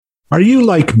Are you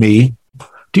like me?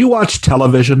 Do you watch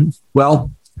television? Well,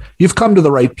 you've come to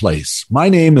the right place. My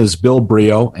name is Bill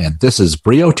Brio, and this is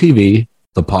Brio TV,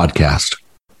 the podcast.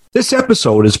 This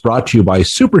episode is brought to you by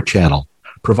Super Channel,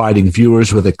 providing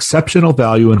viewers with exceptional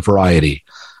value and variety.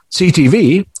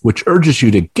 CTV, which urges you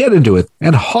to get into it,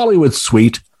 and Hollywood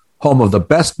Suite, home of the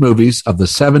best movies of the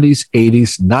 70s,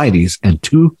 80s, 90s, and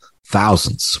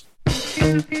 2000s.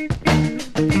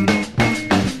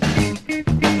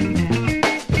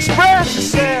 Express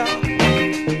yourself.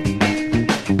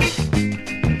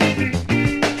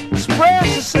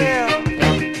 Express yourself.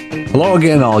 Hello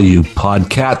again, all you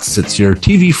podcats. It's your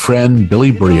TV friend,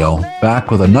 Billy Brio, back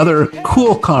with another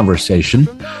cool conversation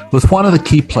with one of the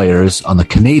key players on the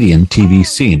Canadian TV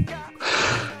scene.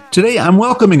 Today, I'm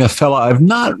welcoming a fella I've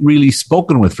not really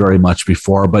spoken with very much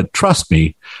before, but trust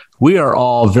me, we are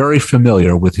all very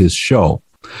familiar with his show.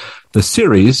 The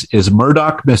series is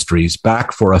Murdoch Mysteries,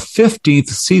 back for a 15th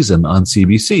season on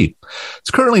CBC.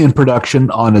 It's currently in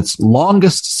production on its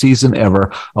longest season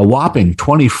ever, a whopping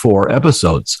 24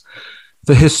 episodes.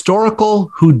 The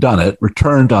historical whodunit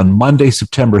returned on Monday,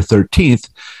 September 13th,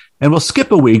 and will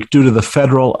skip a week due to the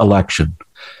federal election.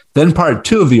 Then part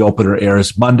 2 of the opener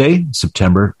airs Monday,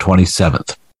 September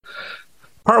 27th.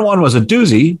 Part 1 was a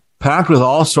doozy, packed with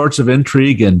all sorts of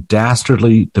intrigue and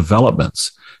dastardly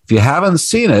developments. If you haven't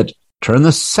seen it, turn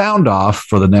the sound off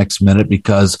for the next minute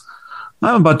because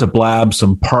I'm about to blab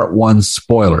some part 1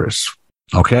 spoilers.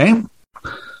 Okay?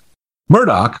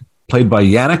 Murdoch, played by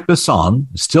Yannick Besson,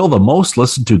 still the most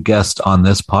listened to guest on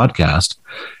this podcast,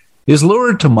 is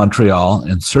lured to Montreal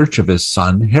in search of his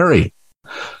son, Harry.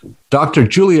 Dr.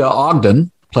 Julia Ogden,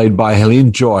 played by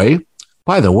Helene Joy,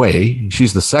 by the way,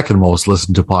 she's the second most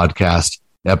listened to podcast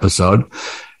episode,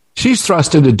 she's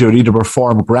thrust into duty to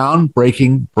perform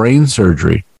groundbreaking brain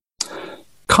surgery.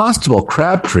 Constable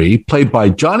Crabtree, played by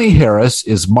Johnny Harris,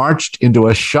 is marched into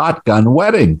a shotgun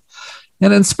wedding.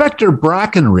 And Inspector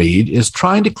Brackenreed is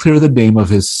trying to clear the name of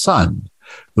his son,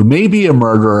 who may be a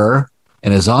murderer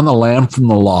and is on the lam from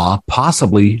the law,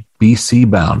 possibly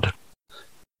BC bound.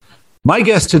 My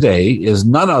guest today is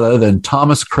none other than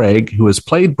Thomas Craig, who has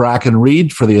played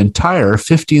Brackenreed for the entire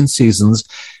 15 seasons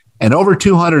and over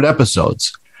 200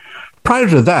 episodes. Prior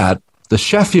to that, the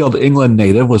Sheffield, England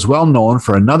native was well known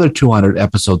for another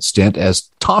 200-episode stint as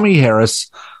Tommy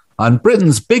Harris on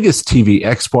Britain's biggest TV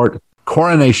export,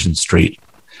 Coronation Street.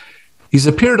 He's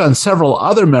appeared on several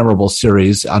other memorable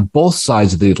series on both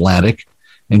sides of the Atlantic,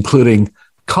 including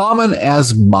Common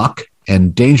as Muck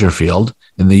and Dangerfield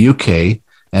in the UK,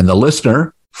 and The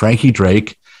Listener, Frankie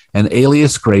Drake, and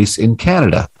Alias Grace in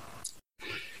Canada.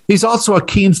 He's also a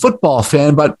keen football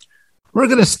fan, but we're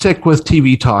going to stick with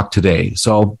TV talk today.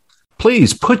 So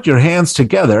please put your hands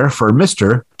together for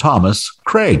Mr. Thomas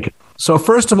Craig. So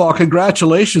first of all,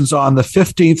 congratulations on the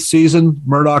 15th season,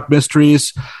 Murdoch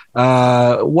Mysteries.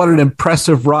 What an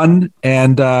impressive run,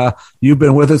 and you've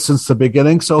been with it since the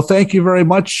beginning. So thank you very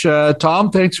much, Tom.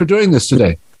 Thanks for doing this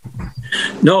today.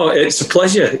 No, it's a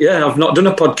pleasure. Yeah, I've not done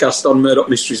a podcast on Murdoch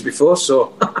Mysteries before,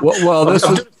 so well, I've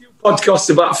done a few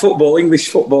podcasts about football, English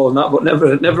football, and that, but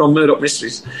never on Murdoch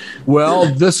Mysteries.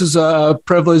 Well, this is a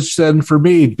privilege then for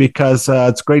me because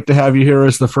it's great to have you here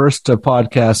as the first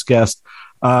podcast guest.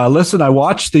 Listen, I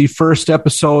watched the first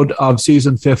episode of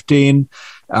season 15,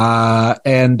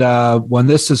 and when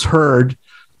this is heard,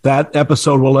 that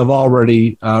episode will have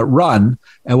already run,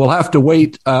 and we'll have to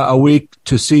wait a week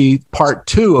to see part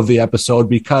 2 of the episode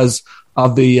because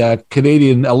of the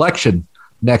Canadian election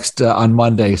next on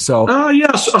Monday. So,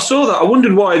 yeah, I saw that. I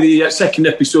wondered why the second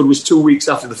episode was 2 weeks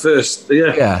after the first.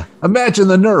 Yeah. Imagine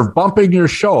the nerve bumping your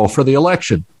show for the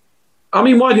election. I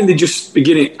mean, why didn't they just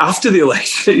begin it after the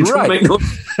election? It doesn't make no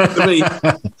sense to me.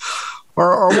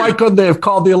 or why couldn't they have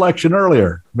called the election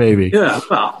earlier? Maybe. Yeah.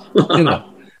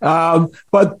 Well.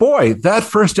 But boy, that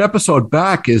first episode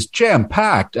back is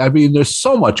jam-packed. I mean, there's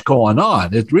so much going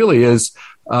on. It really is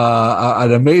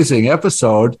an amazing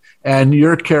episode. And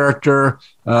your character,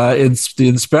 the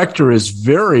inspector, is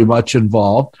very much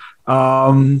involved.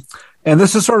 And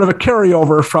this is sort of a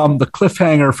carryover from the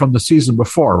cliffhanger from the season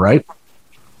before, right?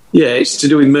 Yeah, it's to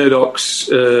do with Murdoch's.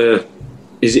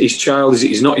 Is it his child? Is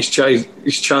it not his child?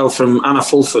 His child from Anna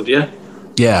Fulford, yeah?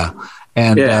 Yeah.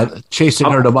 And chasing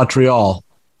her to Montreal.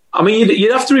 I mean,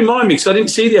 you'd have to remind me because I didn't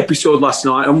see the episode last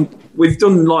night, and we've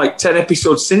done like 10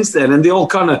 episodes since then, and they all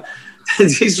kind of,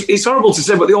 it's horrible to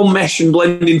say, but they all mesh and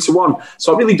blend into one.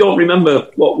 So I really don't remember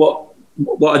what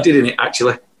I did in it,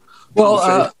 actually.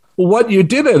 Well, what you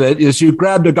did in it is you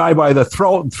grabbed a guy by the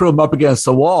throat and threw him up against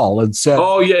the wall and said...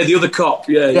 Oh, yeah, the other cop,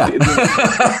 yeah. It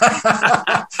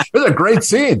was a great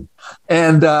scene.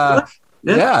 And,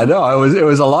 it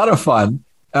was a lot of fun.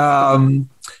 So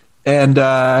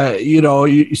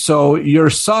your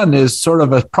son is sort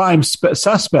of a prime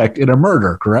suspect in a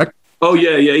murder, correct? Oh,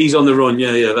 yeah, he's on the run.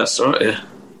 Yeah, that's right, yeah.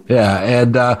 Yeah,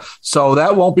 and so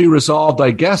that won't be resolved,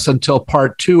 I guess, until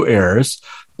part 2 airs.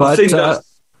 But I think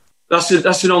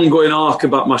that's an ongoing arc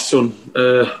about my son.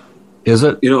 Is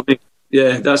it?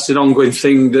 Yeah, that's an ongoing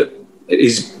thing that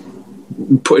is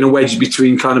putting a wedge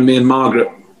between kind of me and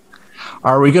Margaret.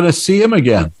 Are we going to see him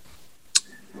again?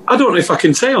 I don't know if I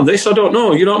can say on this. I don't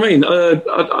know. You know what I mean?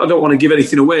 I don't want to give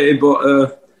anything away,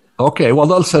 but... Okay, well,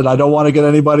 listen, I don't want to get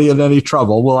anybody in any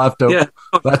trouble. We'll have to... Yeah,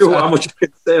 I'm not sure how much I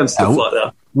can say and stuff like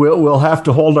that. We'll have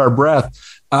to hold our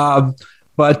breath.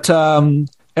 But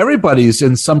everybody's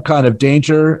in some kind of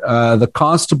danger. The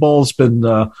constable's been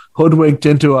hoodwinked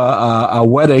into a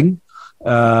wedding,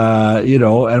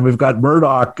 and we've got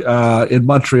Murdoch in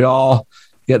Montreal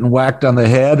getting whacked on the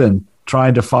head and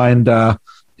trying to find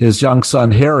his young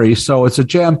son, Harry. So it's a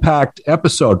jam-packed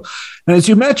episode. And as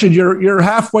you mentioned, you're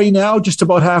halfway now, just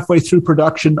about halfway through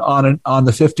production on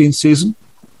the 15th season?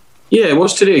 Yeah,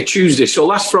 what's today? Tuesday. So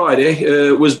last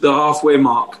Friday was the halfway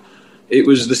mark. It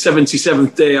was the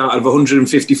 77th day out of a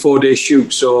 154-day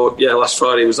shoot. So, yeah, last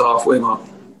Friday was the halfway mark.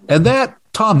 And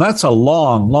Tom, that's a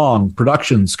long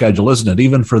production schedule, isn't it,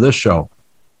 even for this show?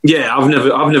 Yeah, I've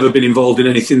never been involved in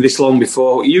anything this long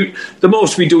before. The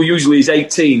most we do usually is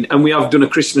 18, and we have done a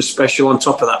Christmas special on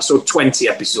top of that, so 20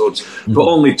 episodes, but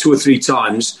only 2 or 3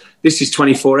 times. This is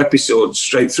 24 episodes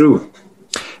straight through.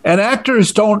 And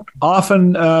actors don't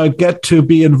often get to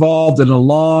be involved in a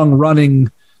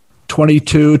long-running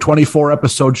 22,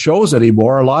 24-episode shows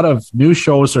anymore. A lot of new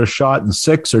shows are shot in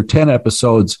 6 or 10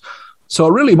 episodes, so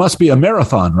it really must be a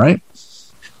marathon, right?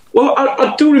 Well,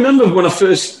 I do remember when I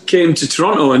first came to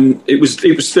Toronto, and it was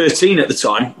 13 at the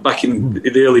time, back in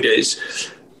the early days.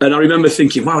 And I remember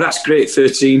thinking, wow, that's great,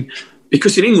 13.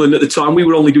 Because in England at the time, we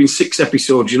were only doing 6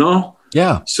 episodes,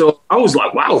 Yeah. So I was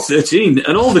like, wow, 13.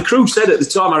 And all the crew said at the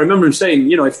time, I remember them saying,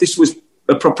 if this was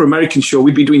a proper American show,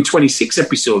 we'd be doing 26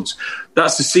 episodes.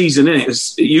 That's the season,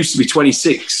 innit? It used to be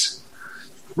 26.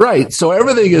 Right. So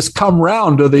everything has come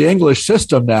round to the English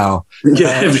system now. Yeah,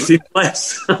 everything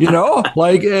less.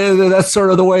 That's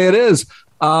sort of the way it is.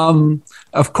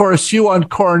 Of course, you on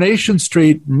Coronation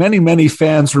Street, many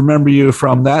fans remember you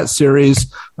from that series.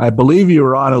 I believe you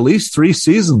were on at least 3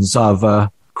 seasons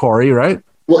of Corrie, right?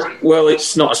 Well,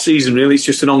 it's not a season, really. It's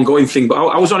just an ongoing thing. But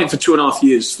I was on it for 2.5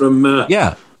 years, from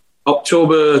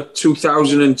October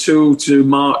 2002 to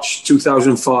March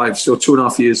 2005, so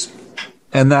 2.5 years.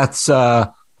 And that's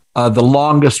the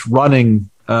longest running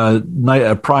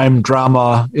prime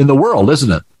drama in the world,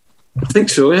 isn't it? I think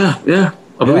so, yeah.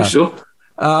 I believe so.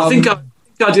 I think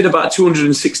I did about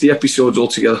 260 episodes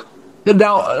altogether.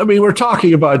 Now, I mean, we're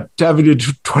talking about having to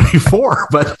do 24,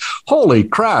 but holy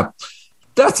crap,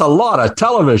 that's a lot of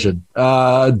television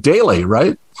daily,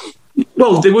 right?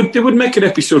 Well, they would make an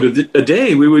episode a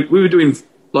day. We were doing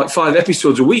like 5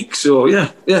 episodes a week, so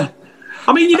yeah.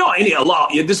 I mean, you're not in it a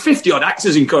lot. There's 50-odd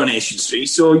actors in Coronation Street,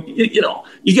 so, you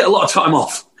get a lot of time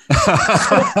off.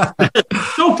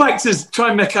 Soap actors try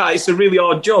and make out it's a really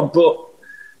hard job, but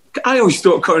I always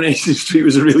thought Coronation Street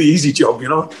was a really easy job,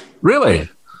 Really?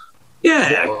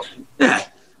 Yeah.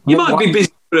 You might be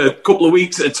busy for a couple of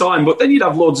weeks at a time, but then you'd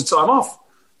have loads of time off.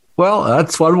 Well,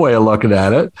 that's one way of looking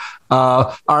at it.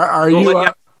 Are you...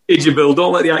 Kid you, Bill.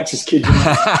 Don't let the actors kid you.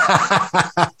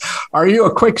 Are you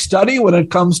a quick study when it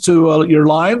comes to your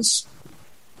lines?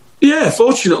 Yeah,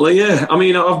 fortunately, yeah. I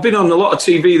mean, I've been on a lot of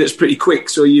TV that's pretty quick,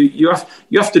 so you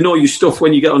have to know your stuff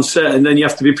when you get on set, and then you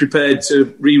have to be prepared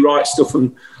to rewrite stuff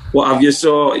and what have you.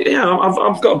 So, yeah,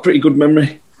 I've got a pretty good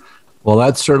memory. Well,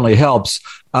 that certainly helps.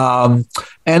 And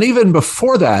even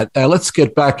before that, let's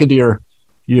get back into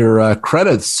your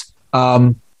credits.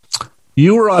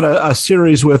 You were on a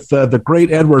series with the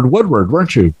great Edward Woodward,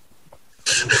 weren't you?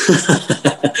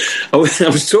 I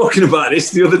was talking about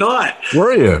this the other night.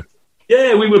 Were you?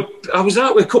 Yeah, I was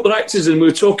out with a couple of actors, and we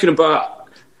were talking about,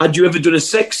 had you ever done a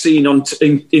sex scene on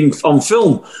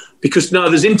film? Because now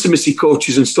there's intimacy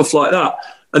coaches and stuff like that.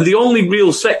 And the only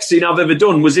real sex scene I've ever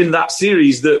done was in that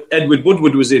series that Edward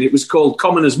Woodward was in. It was called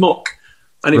Common as Muck.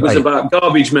 And it was about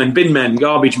garbage men, bin men,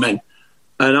 garbage men.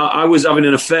 And I was having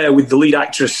an affair with the lead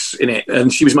actress in it,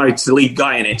 and she was married to the lead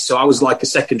guy in it. So I was like a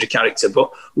secondary character,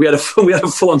 but we had a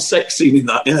full-on sex scene in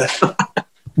that. Yeah.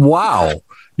 Wow,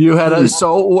 you had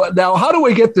so now. How do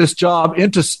we get this job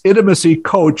into intimacy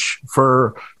coach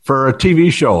for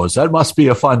TV shows? That must be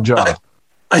a fun job.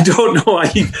 I don't know.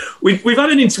 We've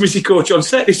had an intimacy coach on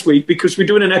set this week because we're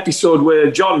doing an episode where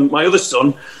John, my other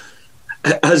son,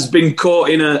 has been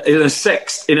caught in an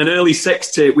early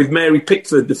sex tape with Mary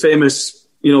Pickford, the famous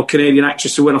Canadian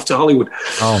actress who went off to Hollywood.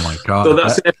 Oh my God! So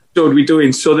that's an episode we're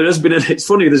doing. So there has been it's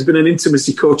funny. There's been an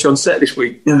intimacy coach on set this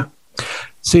week. Yeah.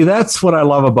 See, that's what I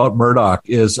love about Murdoch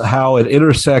is how it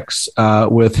intersects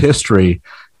with history.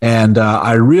 And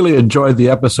I really enjoyed the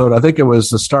episode. I think it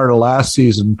was the start of last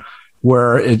season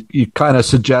where you kind of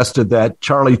suggested that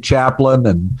Charlie Chaplin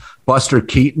and Buster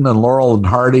Keaton and Laurel and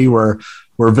Hardy were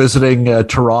visiting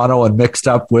Toronto and mixed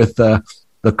up with the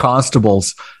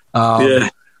Constables.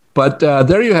 But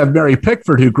there you have Mary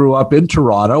Pickford, who grew up in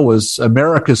Toronto, was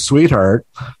America's sweetheart.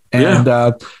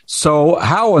 And so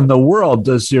how in the world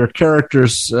does your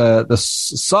character's the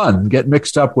son get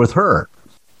mixed up with her?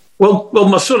 Well,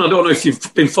 my son, I don't know if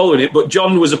you've been following it, but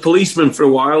John was a policeman for a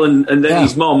while, and then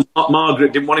his mom,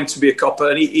 Margaret, didn't want him to be a copper,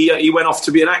 and he went off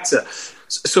to be an actor.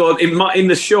 So in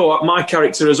the show, my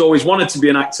character has always wanted to be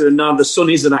an actor, and now the son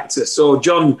is an actor. So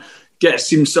John gets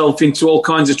himself into all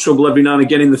kinds of trouble every now and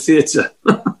again in the theatre.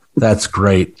 That's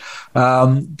great.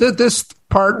 This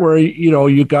part where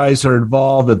you guys are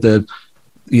involved at the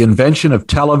invention of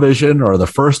television or the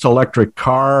first electric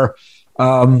car.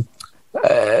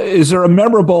 Is there a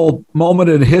memorable moment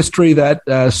in history that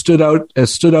stood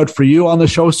out for you on the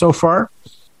show so far?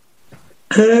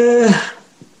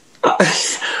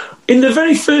 In the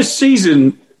very first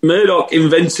season, Murdoch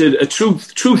invented a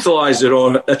truthalizer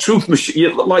or a truth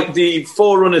machine, like the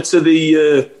forerunner to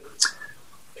the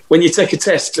when you take a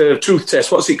test, a truth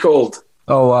test. What's it called?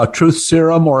 Oh, truth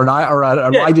serum or a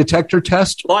lie detector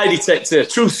test? Lie detector,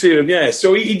 truth serum, yeah.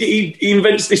 So he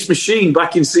invents this machine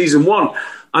back in season 1.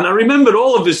 And I remember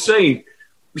all of us saying,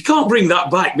 we can't bring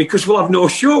that back because we'll have no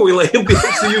show. He'll be able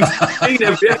to use the machine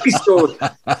every episode.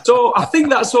 So I think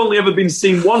that's only ever been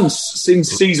seen once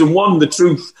since season 1, the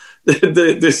truth,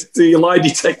 the lie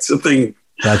detector thing.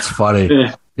 That's funny.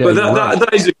 Yeah. But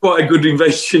that is quite a good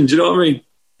invention, do you know what I mean?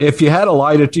 If you had a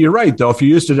lie detector, you're right, though. If you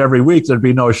used it every week, there'd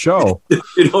be no show.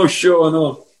 No show, I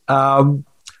know.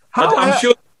 I'm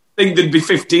sure there'd be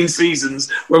 15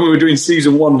 seasons when we were doing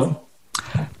season 1, though.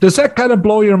 Does that kind of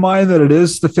blow your mind that it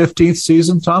is the 15th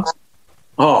season, Tom?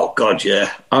 Oh, God,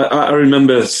 yeah. I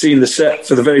remember seeing the set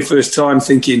for the very first time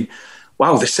thinking,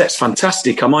 wow, the set's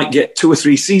fantastic. I might get 2 or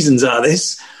 3 seasons out of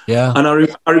this. Yeah. And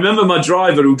I remember my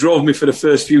driver who drove me for the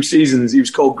first few seasons, he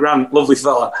was called Grant, lovely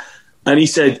fella. And he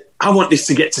said, I want this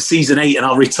to get to season 8 and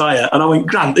I'll retire. And I went,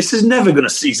 Grant, this is never going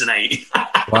to season 8.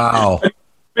 Wow. I've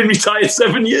been retired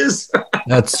 7 years.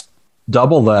 That's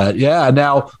double that. Yeah.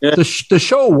 Now, the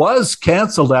show was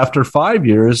canceled after 5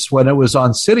 years when it was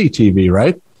on City TV,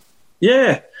 right?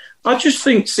 Yeah. I just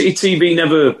think City TV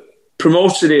never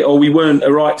promoted it, or we weren't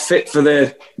a right fit for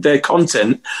their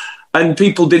content. And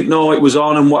people didn't know it was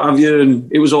on and what have you.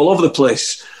 And it was all over the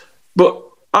place. But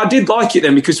I did like it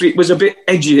then because it was a bit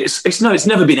edgy. It's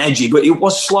never been edgy, but it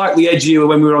was slightly edgier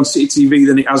when we were on City TV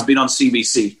than it has been on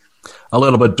CBC. A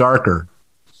little bit darker.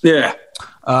 Yeah.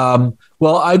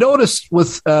 Well, I noticed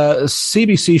with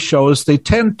CBC shows, they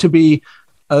tend to be,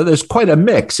 there's quite a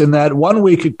mix in that one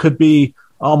week it could be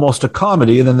almost a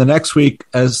comedy, and then the next week,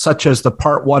 such as the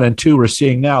part 1 and 2 we're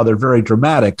seeing now, they're very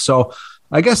dramatic. So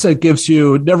I guess it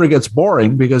never gets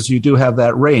boring because you do have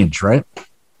that range, right?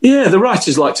 Yeah, the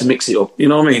writers like to mix it up. You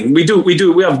know what I mean? We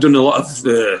have done a lot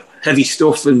of heavy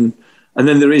stuff, and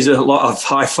then there is a lot of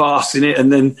high farce in it.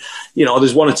 And then,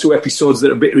 there's 1 or 2 episodes that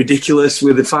are a bit ridiculous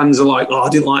where the fans are like, oh, I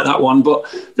didn't like that one. But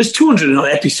there's 200 odd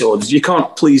episodes. You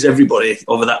can't please everybody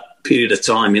over that period of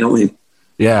time. You know what I mean?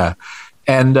 Yeah.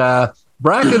 And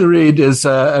Bracken Reed is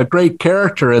a great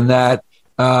character in that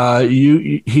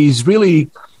he's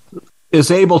really is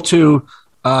able to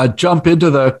jump into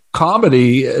the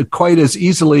comedy quite as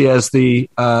easily as the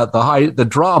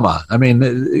drama. I mean,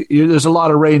 there's a lot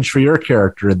of range for your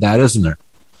character in that, isn't there?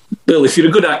 Bill, if you're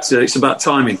a good actor, it's about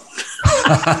timing.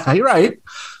 You're right.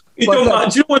 Do you know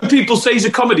when people say he's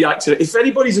a comedy actor? If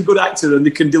anybody's a good actor and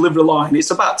they can deliver a line,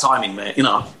 it's about timing, mate.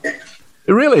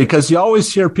 Really, because you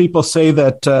always hear people say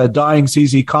that dying's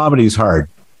easy, comedy's hard.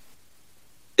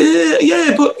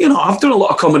 Yeah, but I've done a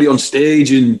lot of comedy on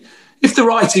stage, and if the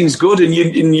writing's good and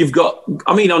you've got,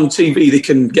 on TV they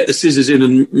can get the scissors in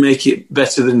and make it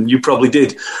better than you probably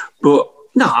did. But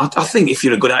no, I think if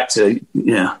you're a good actor,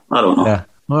 yeah, I don't know. Yeah.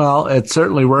 Well, it's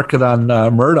certainly working on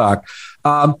Murdoch.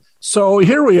 So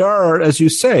here we are, as you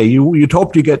say, you'd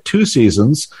hoped you get 2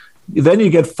 seasons, then you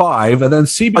get 5, and then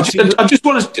CBC. I just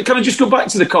want to, can I just go back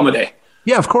to the comedy?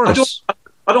 Yeah, of course.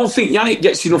 I don't think Yannick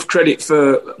gets enough credit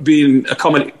for being a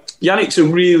comedy. Yannick's a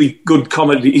really good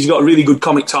comedy. He's got a really good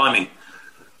comic timing.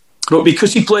 But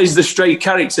because he plays the straight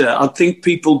character, I think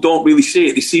people don't really see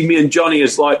it. They see me and Johnny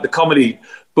as like the comedy.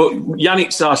 But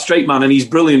Yannick's our straight man, and he's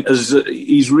brilliant.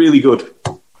 He's really good.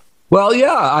 Well,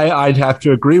 yeah, I'd have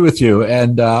to agree with you.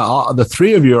 And the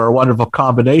three of you are a wonderful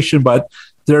combination, but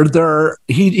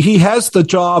he has the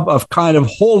job of kind of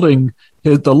holding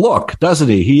the look, doesn't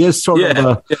he? He is sort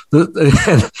of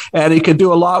and he can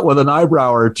do a lot with an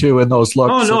eyebrow or two in those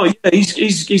looks. Oh no, yeah,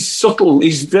 he's subtle.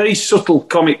 He's very subtle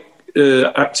comic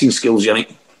acting skills,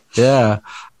 Yannick. Yeah.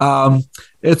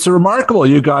 It's remarkable.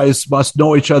 You guys must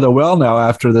know each other well now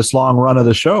after this long run of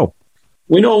the show.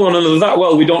 We know one another that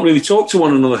well. We don't really talk to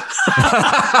one another.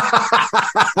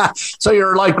 So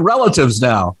you're like relatives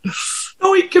now.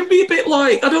 No, it can be a bit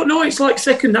like, I don't know, it's like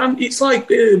second hand. It's like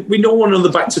we know one another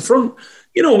back to front.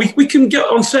 You know, we can get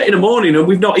on set in the morning and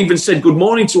we've not even said good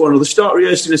morning to one another, start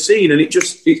rehearsing a scene, and it's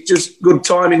just good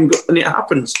timing and it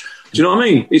happens. Do you know what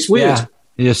I mean? It's weird. Yeah,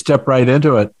 you step right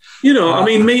into it. You know, I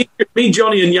mean, me,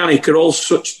 Johnny and Yannick are all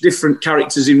such different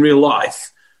characters in real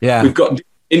life. Yeah. We've got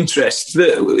interests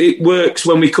that it works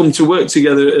when we come to work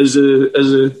together as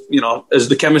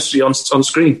the chemistry on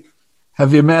screen.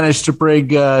 Have you managed to bring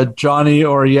Johnny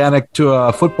or Yannick to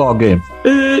a football game?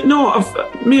 No, I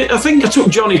think I took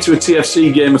Johnny to a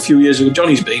TFC game a few years ago.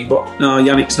 Johnny's been, but no,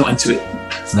 Yannick's not into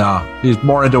it. No, he's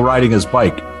more into riding his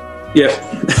bike. Yeah.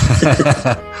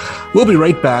 We'll be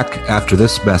right back after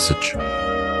this message.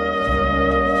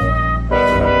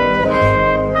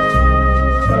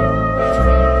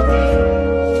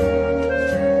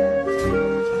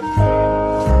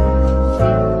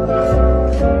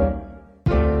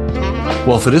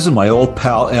 Well, if it isn't my old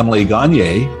pal, Emily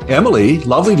Gagne. Emily,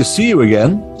 lovely to see you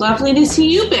again. Lovely to see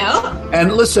you, Bill.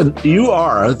 And listen, you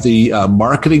are the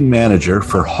marketing manager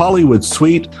for Hollywood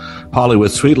Suite.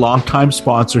 Hollywood Suite, longtime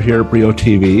sponsor here at Brio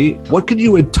TV. What can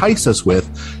you entice us with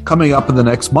coming up in the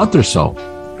next month or so?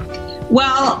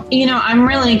 Well, I'm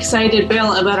really excited,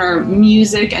 Bill, about our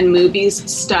music and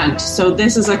movies stunt. So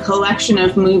this is a collection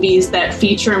of movies that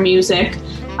feature music.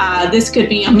 This could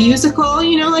be a musical,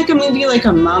 like a movie like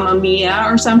a Mamma Mia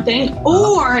or something,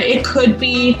 or it could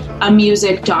be a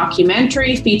music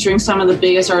documentary featuring some of the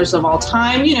biggest artists of all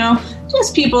time,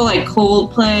 just people like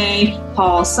Coldplay,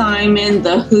 Paul Simon,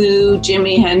 The Who,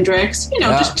 Jimi Hendrix,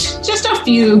 just a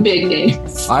few big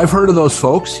names. I've heard of those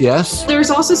folks, yes.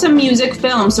 There's also some music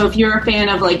films. So if you're a fan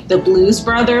of like the Blues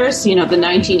Brothers, the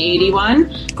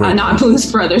 1981, not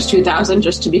Blues Brothers 2000,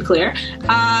 just to be clear.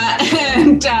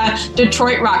 And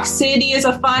Detroit Rock City is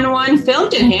a fun one,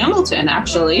 filmed in Hamilton,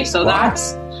 actually. So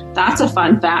that's a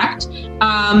fun fact.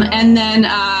 And then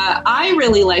I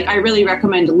really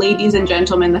recommend Ladies and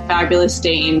Gentlemen, The Fabulous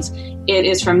Stains. It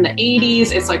is from the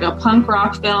 80s. It's like a punk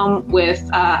rock film with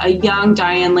a young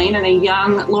Diane Lane and a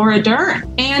young Laura Dern.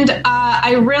 And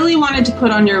I really wanted to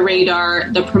put on your radar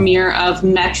the premiere of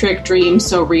Metric Dreams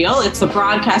So Real. It's the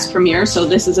broadcast premiere, so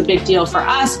this is a big deal for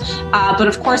us. But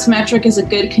of course, Metric is a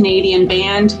good Canadian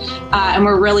band, and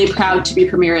we're really proud to be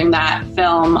premiering that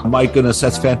film. My goodness,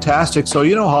 that's fantastic. So,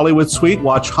 Hollywood Suite,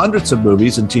 watch hundreds of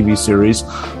movies and TV series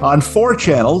on 4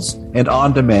 channels and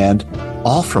on demand,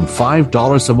 all from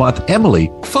 $5 a month. Emily,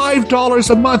 $5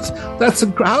 a month. That's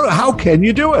how can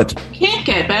you do it? Can't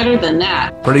get better than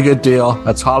that. Pretty good deal.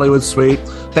 That's Hollywood Suite.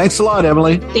 Thanks a lot,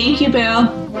 Emily. Thank you, Bill.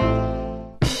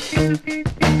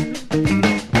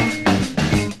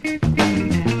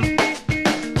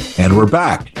 And we're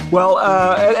back. Well,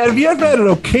 have you ever had an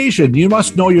occasion, you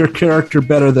must know your character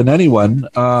better than anyone,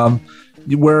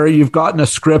 where you've gotten a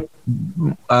script,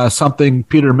 something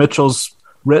Peter Mitchell's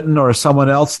written or someone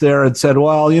else there and said,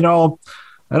 well, I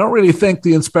don't really think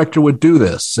the inspector would do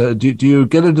this. Do you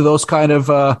get into those kind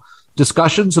of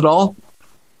discussions at all?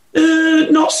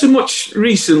 Not so much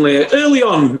recently. Early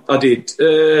on, I did.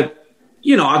 I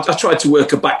tried to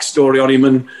work a backstory on him,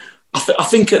 and I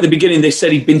think at the beginning they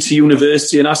said he'd been to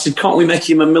university, and I said, can't we make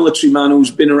him a military man who's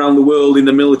been around the world in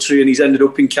the military, and he's ended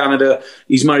up in Canada,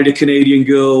 he's married a Canadian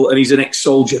girl, and he's an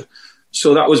ex-soldier.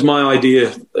 So that was my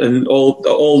idea, and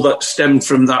all that stemmed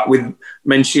from that, with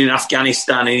mentioning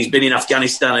Afghanistan, and he's been in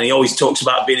Afghanistan, and he always talks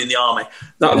about being in the army.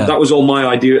 That was all my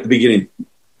idea at the beginning.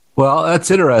 Well,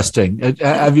 that's interesting.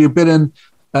 Have you been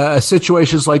in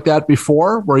situations like that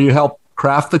before, where you help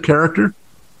craft the character?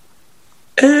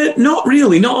 Not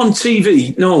really, not on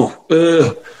TV. No.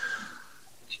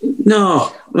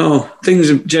 Things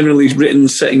are generally written,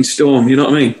 set in stone. You know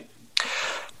what I mean?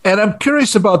 And I'm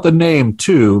curious about the name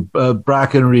too,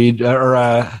 Brackenreed.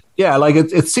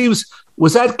 It seems,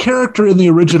 was that character in the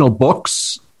original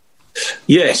books?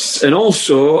 Yes, and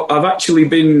also I've actually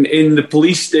been in the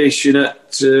police station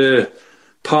at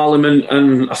Parliament,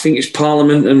 and I think it's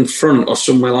Parliament and Front or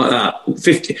somewhere like that.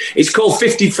 It's called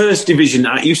 51st Division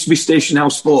now. It used to be Station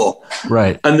House 4.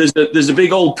 Right. And there's a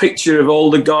big old picture of all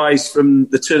the guys from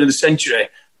the turn of the century,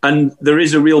 and there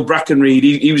is a real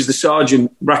Brackenreed. He was the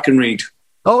Sergeant Brackenreed.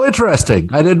 Oh, interesting.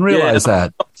 I didn't realize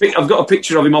that. I've got a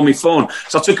picture of him on my phone.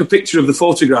 So I took a picture of the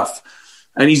photograph,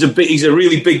 and he's a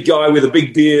really big guy with a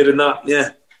big beard and that. Yeah.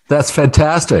 That's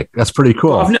fantastic. That's pretty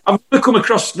cool. I've never come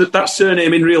across that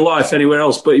surname in real life anywhere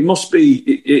else, but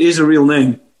it is a real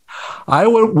name. I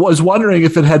was wondering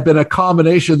if it had been a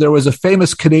combination. There was a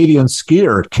famous Canadian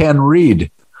skier, Ken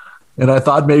Reid, and I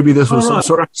thought maybe this was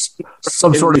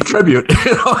some sort of tribute.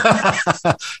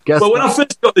 Well, when I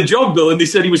first got the job, Bill, and they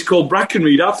said he was called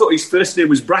Brackenreed, I thought his first name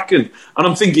was Bracken, and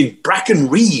I'm thinking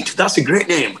Brackenreed. That's a great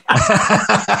name.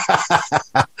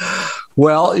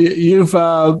 Well, you've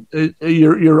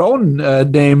your own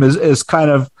name is kind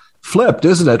of flipped,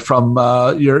 isn't it, from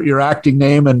your acting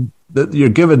name and your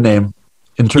given name?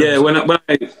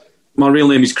 My real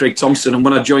name is Craig Thompson, and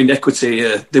when I joined Equity,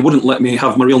 they wouldn't let me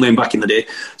have my real name back in the day.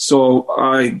 So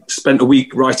I spent a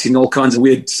week writing all kinds of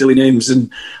weird, silly names,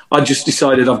 and I just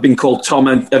decided I've been called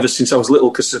Tom ever since I was little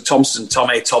because of Thompson,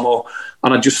 Tommy, Tomo,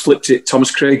 and I just flipped it,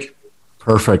 Thomas Craig.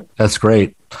 Perfect. That's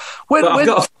great.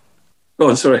 Go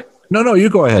on, sorry. No, you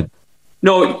go ahead.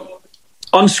 No,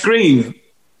 on screen,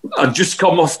 I'd just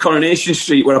come off Coronation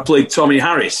Street where I played Tommy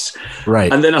Harris. Right.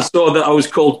 And then I saw that I was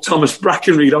called Thomas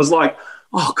Brackenreed. I was like,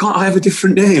 oh, can't I have a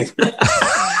different name?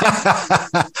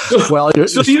 Well,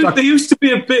 they used to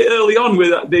be a bit early on with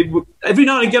that. Every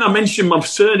now and again, I mentioned my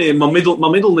surname, my middle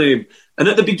name. And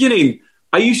at the beginning,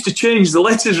 I used to change the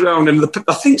letters around, and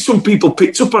I think some people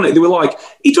picked up on it. They were like,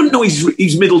 he doesn't know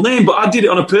his middle name, but I did it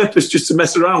on a purpose just to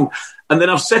mess around. And then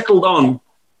I've settled on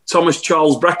Thomas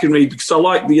Charles Brackenreed because I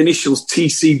like the initials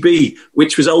TCB,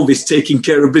 which was Elvis taking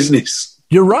care of business.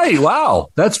 You're right.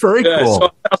 Wow. That's very cool.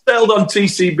 So I settled on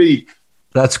TCB.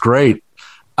 That's great.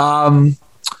 And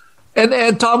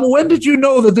Tom, when did you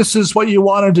know that this is what you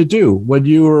wanted to do? When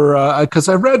you were, because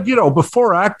I read,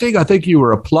 before acting, I think you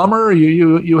were a plumber.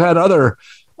 You had other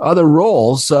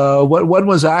roles. When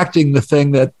was acting the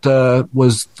thing that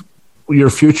was your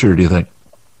future, do you think?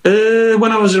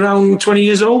 When I was around 20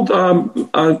 years old, I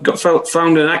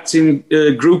found an acting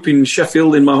group in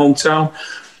Sheffield in my hometown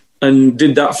and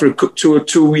did that for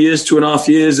 2.5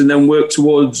 years and then worked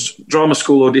towards drama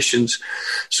school auditions.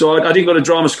 So I didn't go to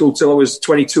drama school till I was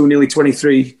 22, nearly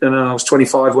 23, and I was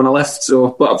 25 when I left.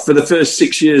 But for the first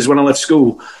 6 years when I left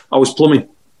school, I was plumbing.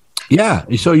 Yeah,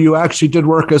 so you actually did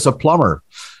work as a plumber.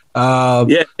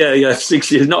 Yeah,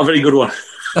 6 years, not a very good one.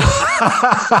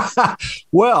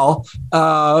 Well,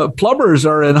 plumbers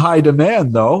are in high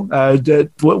demand, though.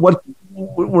 What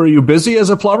were you busy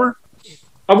as a plumber?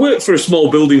 I worked for a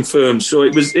small building firm, so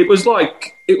it was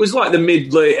like the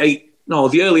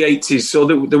early 80s. So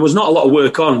there was not a lot of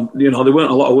work on. There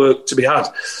weren't a lot of work to be had.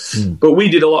 But we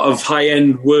did a lot of high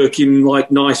end work in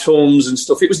like nice homes and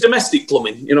stuff. It was domestic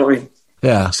plumbing, you know what I mean?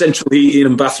 Yeah, central heating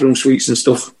and bathroom suites and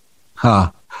stuff.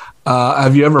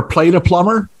 Have you ever played a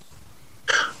plumber?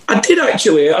 I did,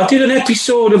 actually. I did an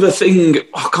episode of a thing.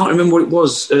 I can't remember what it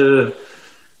was.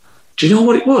 Do you know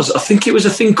what it was? I think it was a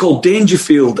thing called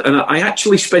Dangerfield. And I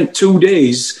actually spent 2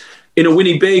 days in a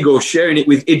Winnebago sharing it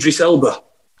with Idris Elba.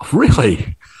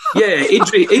 Really? Yeah,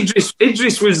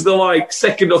 Idris was the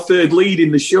second or third lead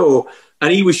in the show.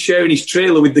 And he was sharing his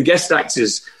trailer with the guest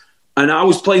actors. And I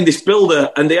was playing this builder,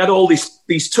 and they had all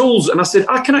these tools. And I said,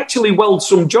 I can actually weld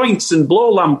some joints and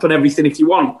blow lamp and everything if you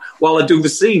want while I do the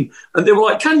scene. And they were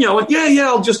like, can you? I went, yeah,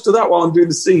 I'll just do that while I'm doing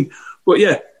the scene. But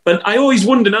yeah, and I always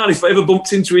wonder now if I ever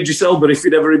bumped into Idris Elba, if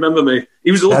he'd ever remember me.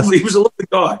 He was a lovely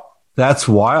guy. That's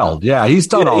wild. Yeah, he's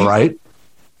done all right.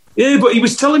 Yeah, but he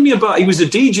was telling me he was a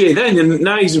DJ then, and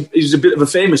now he's a bit of a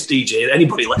famous DJ.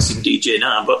 Anybody lets him DJ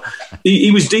now, but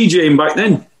he was DJing back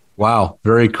then. Wow,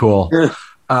 very cool. Yeah.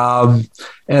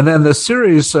 And then the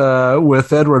series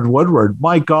with Edward Woodward,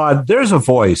 my God, there's a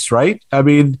voice, right? I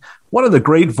mean, one of the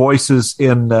great voices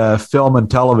in film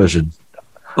and television.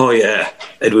 Oh, yeah,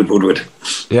 Edward Woodward.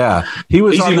 Yeah. He's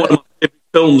in one of my favorite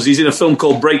films. He's in a film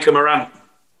called Breaker Moran.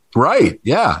 Right,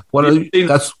 yeah.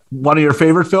 That's one of your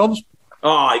favorite films?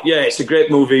 Oh, yeah, it's a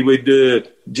great movie with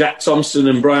Jack Thompson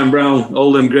and Brian Brown,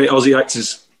 all them great Aussie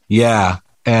actors. Yeah,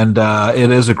 and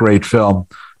it is a great film.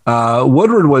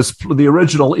 Woodward was the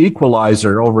original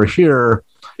Equalizer over here.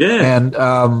 Yeah. And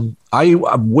I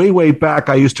way back,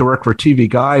 I used to work for TV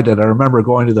Guide, and I remember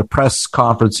going to the press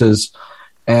conferences,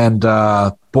 and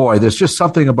boy, there's just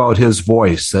something about his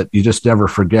voice that you just never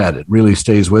forget. It really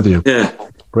stays with you. Yeah.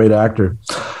 Great actor.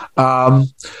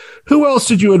 Who else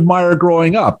did you admire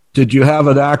growing up? Did you have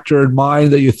an actor in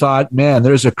mind that you thought, man,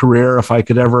 there's a career if I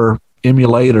could ever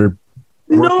emulate or...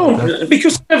 No,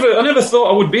 because I never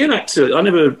thought I would be an actor. I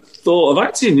never thought of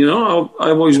acting, I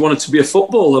always wanted to be a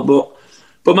footballer, but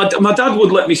But my dad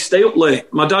would let me stay up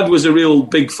late. My dad was a real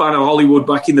big fan of Hollywood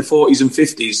back in the 40s and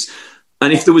 50s.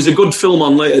 And if there was a good film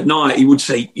on late at night, he would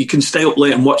say, you can stay up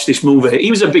late and watch this movie. He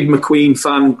was a big McQueen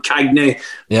fan, Cagney,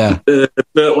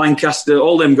 Burt Lancaster,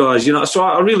 all them guys, you know. So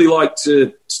I really liked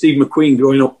Steve McQueen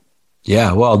growing up.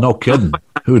 Yeah, well, no kidding.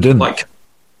 Who didn't?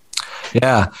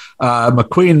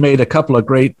 McQueen made a couple of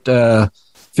great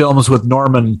films with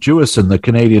Norman Jewison, the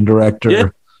Canadian director. Yeah,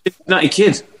 Cincinnati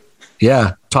Kid.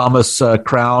 Yeah, Thomas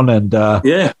Crown and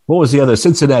what was the other?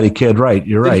 Cincinnati Kid, right,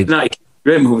 you're right. Cincinnati Kid,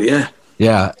 great movie, yeah.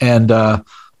 Yeah, and a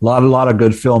lot of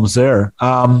good films there.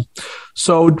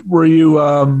 So were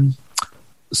you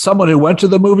someone who went to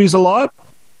the movies a lot?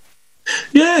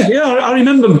 Yeah. I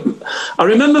remember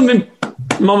my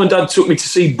mum and dad took me to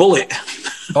see Bullet.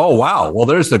 Oh wow! Well,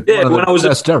 there's when I was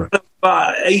best ever.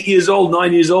 About 8 years old,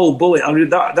 9 years old. Bullet. I mean,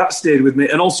 that stayed with me,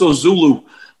 and also Zulu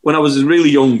when I was really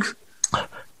young.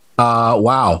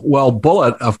 Wow. Well,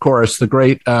 Bullet, of course, the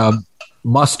great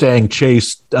Mustang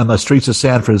chase on the streets of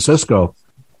San Francisco.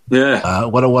 Yeah.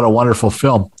 What a wonderful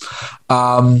film.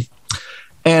 And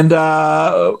we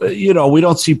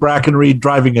don't see Bracken Reed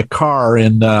driving a car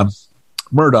in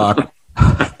Murdoch,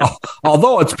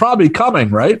 although it's probably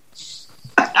coming, right?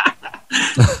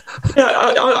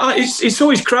 Yeah, it's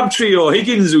always Crabtree or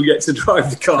Higgins who get to drive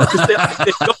the car because they've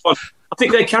got one. I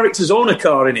think their characters own a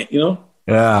car in it, you know?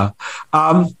 Yeah.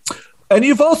 And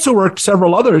you've also worked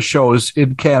several other shows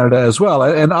in Canada as well,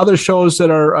 and other shows that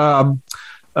are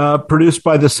produced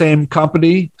by the same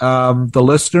company. The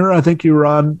Listener, I think you were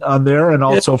on there, and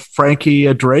also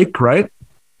Frankie Drake, right?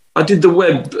 I did the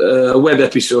web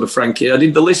episode of Frankie. I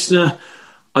did The Listener.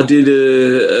 I did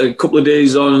a couple of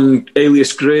days on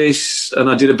Alias Grace, and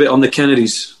I did a bit on the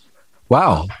Kennedys.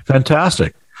 Wow,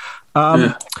 fantastic.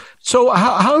 So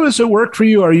how does it work for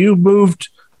you? Are you moved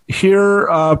here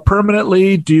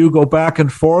permanently? Do you go back and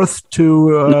forth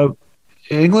to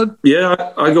England?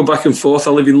 Yeah, I go back and forth.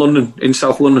 I live in London, in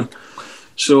South London.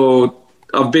 So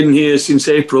I've been here since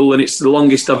April, and it's the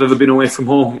longest I've ever been away from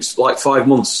home. It's like 5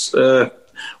 months.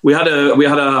 We had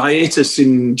a hiatus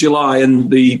in July,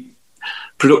 and the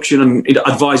production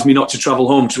advised me not to travel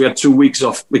home, so we had 2 weeks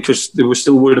off because they were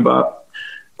still worried about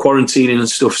quarantining and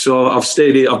stuff. So I've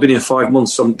stayed here. I've been here 5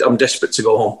 months. So I'm desperate to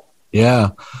go home.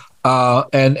 Yeah.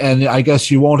 And I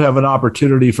guess you won't have an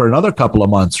opportunity for another couple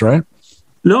of months, right?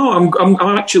 No,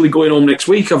 I'm actually going home next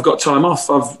week. I've got time off.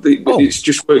 It's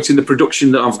just worked in the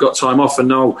production that I've got time off, and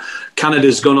now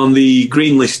Canada's gone on the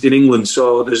green list in England,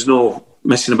 so there's no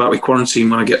messing about with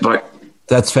quarantine when I get back.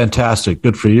 That's fantastic.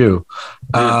 Good for you.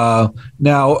 Yeah.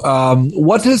 Now,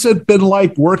 what has it been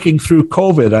like working through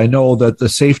COVID? I know that the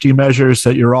safety measures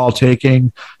that you're all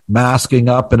taking, masking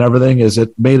up and everything, has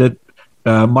it made it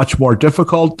much more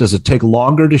difficult? Does it take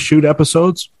longer to shoot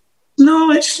episodes?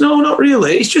 No, not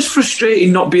really. It's just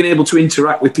frustrating not being able to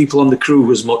interact with people on the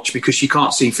crew as much because you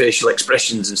can't see facial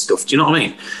expressions and stuff. Do you know what I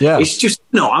mean? Yeah. It's just,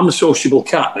 I'm a sociable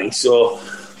cat, so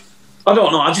I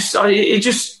don't know.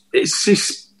 It's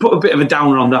just put a bit of a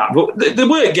downer on that. But the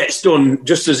work gets done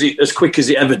just as quick as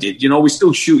it ever did. We're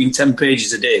still shooting 10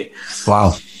 pages a day.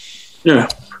 Wow. Yeah.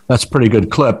 That's a pretty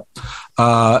good clip.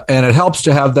 And it helps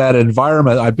to have that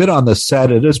environment. I've been on the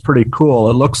set. It is pretty cool.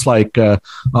 It looks like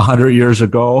 100 years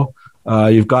ago.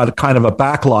 You've got kind of a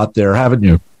backlot there, haven't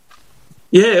you?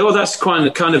 Yeah, well, that's kind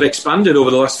of expanded over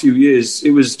the last few years.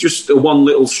 It was just a one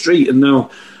little street, and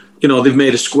now, they've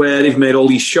made a square. They've made all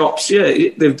these shops. Yeah,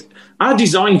 our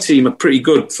design team are pretty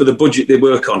good for the budget they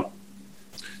work on.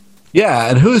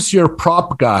 Yeah, and who's your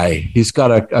prop guy? He's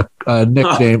got a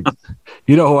nickname.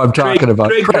 You know who I'm talking about.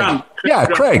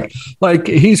 Craig. Craig. Like,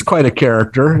 he's quite a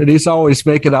character, and he's always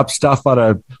making up stuff out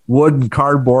of wood and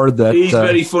cardboard. He's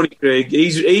very funny, Craig.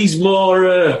 He's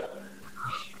more...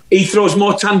 he throws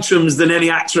more tantrums than any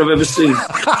actor I've ever seen.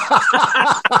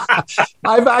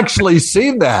 I've actually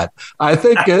seen that. I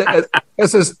think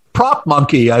it's his prop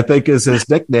monkey, I think is his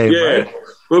nickname. Yeah. Right?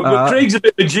 But Craig's a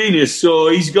bit of a genius, so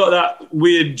he's got that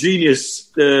weird genius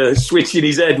switch in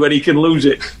his head when he can lose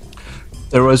it.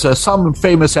 There was some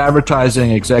famous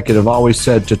advertising executive always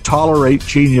said to tolerate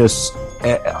genius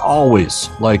always,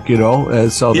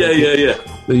 so yeah.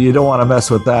 You don't want to mess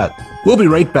with that. We'll be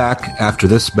right back after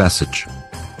this message.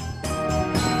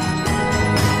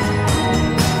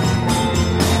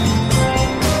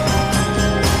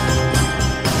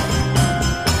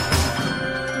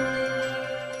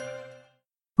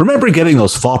 Remember getting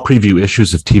those fall preview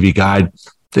issues of TV Guide?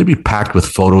 They'd be packed with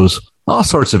photos, all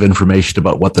sorts of information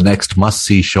about what the next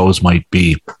must-see shows might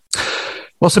be.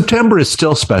 Well, September is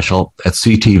still special at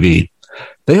CTV.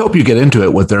 They hope you get into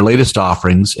it with their latest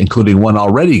offerings, including one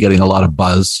already getting a lot of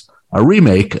buzz, a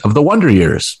remake of The Wonder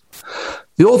Years.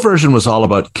 The old version was all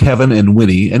about Kevin and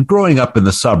Winnie and growing up in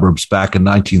the suburbs back in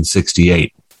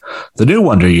 1968. The new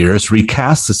Wonder Years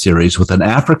recast the series with an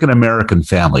African-American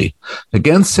family,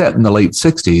 again set in the late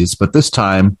 60s, but this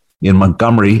time in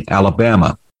Montgomery,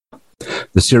 Alabama.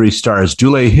 The series stars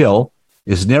Dule Hill,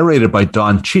 is narrated by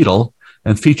Don Cheadle,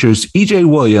 and features E.J.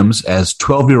 Williams as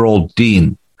 12-year-old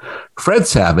Dean. Fred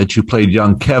Savage, who played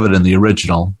young Kevin in the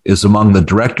original, is among the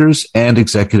directors and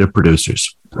executive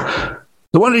producers.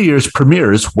 The Wonder Years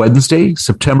premieres Wednesday,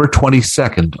 September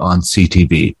 22nd on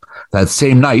CTV. That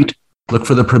same night, look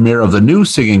for the premiere of the new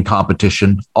singing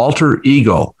competition, Alter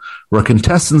Ego, where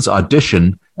contestants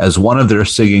audition as one of their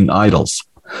singing idols.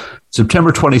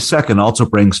 September 22nd also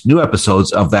brings new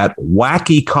episodes of that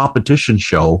wacky competition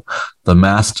show, The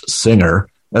Masked Singer,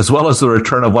 as well as the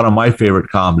return of one of my favorite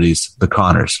comedies, The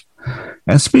Conners.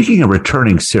 And speaking of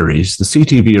returning series, the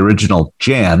CTV original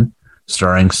Jan,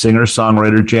 starring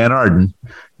singer-songwriter Jan Arden,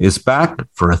 is back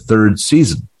for a third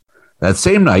season. That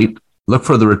same night, look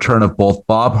for the return of both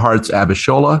Bob Hart's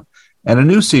Abishola and a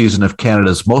new season of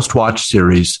Canada's most-watched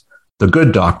series, The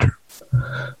Good Doctor.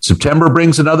 September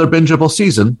brings another bingeable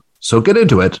season, so get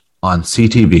into it on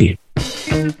CTV.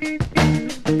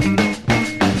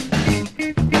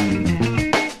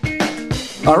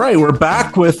 All right, we're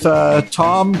back with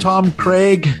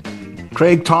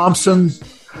Craig Thompson,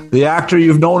 the actor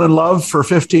you've known and loved for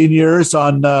 15 years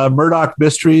on Murdoch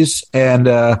Mysteries, and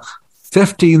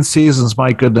 15 seasons.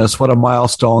 My goodness, what a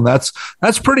milestone. That's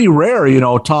pretty rare,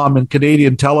 Tom, in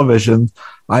Canadian television.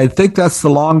 I think that's the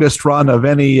longest run of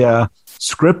any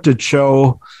scripted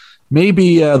show.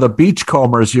 Maybe the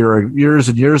Beachcombers years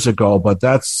and years ago, but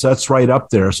that's right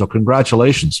up there. So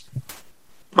congratulations.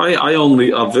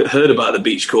 I've heard about the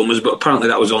Beachcombers, but apparently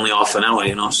that was only half an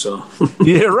hour, so.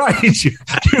 Yeah, right. You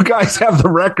guys have the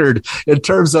record in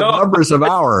terms of numbers of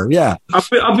hour. Yeah.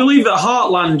 I believe that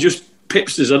Heartland just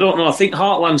pips us. I don't know. I think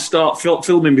Heartland start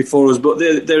filming before us, but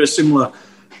they're a similar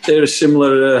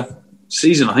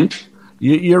season, I think.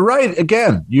 You're right.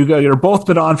 Again, you're both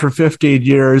been on for 15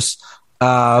 years.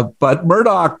 But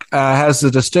Murdoch has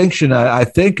the distinction, I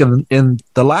think, in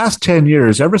the last 10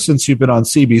 years, ever since you've been on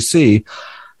CBC,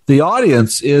 the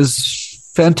audience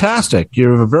is fantastic.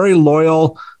 You have very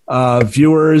loyal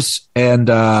viewers, and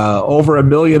over 1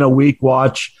 million a week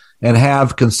watch, and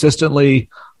have consistently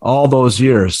all those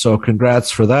years. So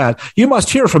congrats for that. You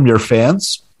must hear from your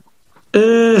fans.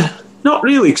 Not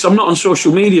really, because I'm not on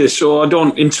social media, so I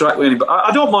don't interact with anybody.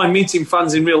 I don't mind meeting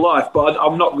fans in real life, but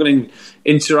I'm not going to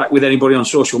interact with anybody on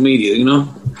social media,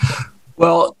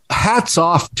 Well, hats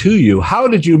off to you. How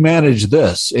did you manage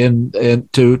this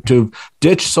to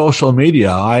ditch social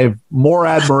media? I have more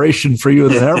admiration for you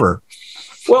than ever.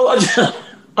 Well,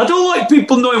 I don't like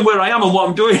people knowing where I am and what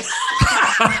I'm doing.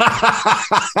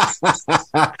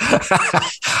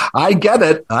 I get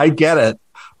it.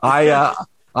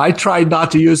 I tried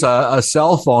not to use a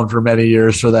cell phone for many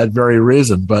years for that very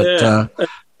reason. But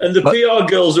and the PR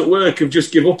girls at work have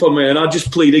just give up on me, and I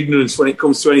just plead ignorance when it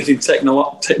comes to anything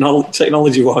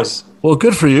technology-wise. Well,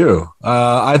 good for you.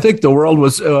 I think the world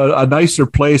was a nicer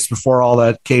place before all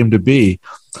that came to be.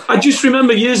 I just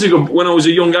remember years ago when I was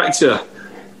a young actor,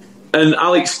 and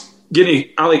Alec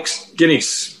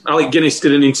Guinness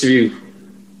did an interview,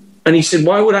 and he said,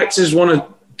 "Why would actors want to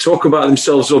talk about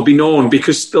themselves or be known?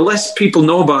 Because the less people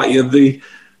know about you, the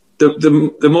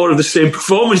more of the same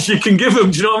performance you can give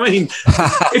them." Do you know what I mean?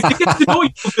 If they get to know you,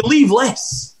 you'll believe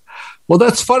less. Well,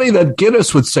 that's funny that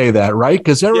Guinness would say that, right?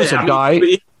 Because there was a guy.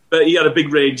 But he had a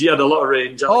big range. He had a lot of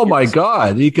range. Oh my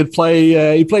God! He could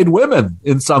play. He played women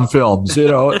in some films.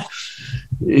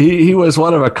 He was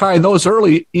one of a kind. Those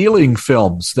early Ealing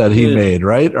films that he made,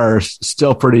 right, are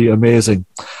still pretty amazing.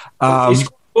 It's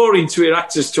boring to hear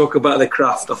actors talk about their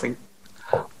craft, I think.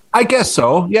 I guess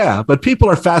so, yeah. But people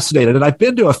are fascinated. And I've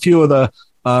been to a few of the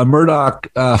Murdoch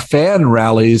fan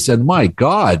rallies, and my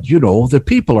God, the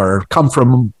people come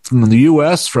from the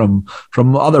U.S., from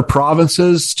other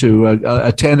provinces to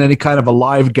attend any kind of a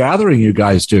live gathering you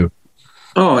guys do.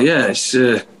 Oh, yeah.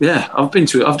 I've been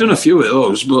to it. I've done a few of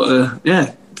those, but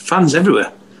fans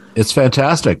everywhere. It's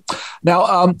fantastic.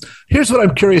 Now, here's what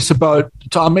I'm curious about,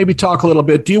 Tom. Maybe talk a little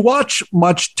bit. Do you watch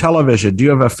much television? Do you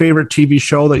have a favorite TV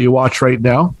show that you watch right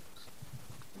now?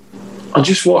 I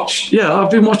just watch. Yeah,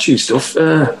 I've been watching stuff.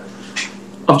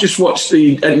 I've just watched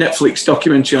the Netflix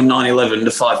documentary on 9/11,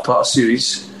 the 5-part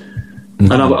series,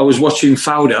 and I was watching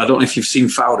Fauda. I don't know if you've seen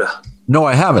Fauda. No,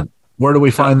 I haven't. Where do we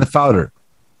find the Fauda?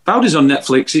 Fauda's on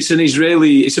Netflix. It's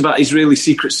about Israeli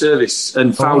Secret Service,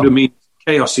 and Fauda means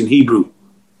chaos in Hebrew.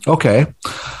 Okay.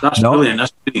 That's brilliant.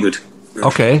 That's really good.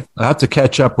 Okay. I have to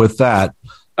catch up with that.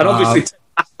 And obviously,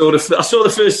 I saw the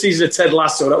first season of Ted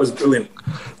Lasso. That was brilliant.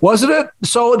 Wasn't it?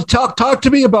 So talk to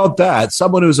me about that.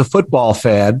 Someone who's a football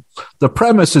fan, the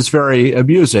premise is very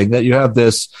amusing that you have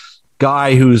this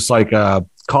guy who's like a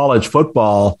college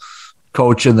football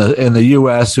coach in the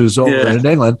U.S. who's over in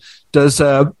England. Does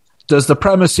the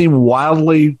premise seem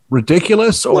wildly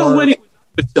ridiculous? Or? Well, when it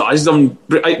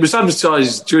was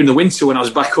advertised during the winter when I was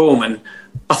back home, and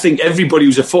I think everybody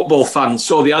who's a football fan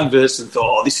saw the adverts and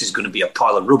thought, "Oh, this is going to be a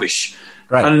pile of rubbish."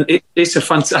 Right. And it's a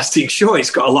fantastic show.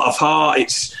 It's got a lot of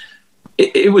heart.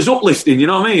 It was uplifting. You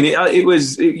know what I mean?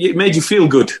 It made you feel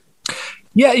good.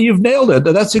 Yeah, you've nailed it.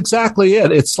 That's exactly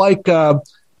it. It's like getting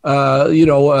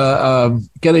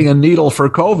a needle for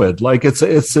COVID. Like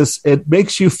it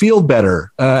makes you feel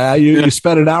better. You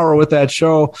spent an hour with that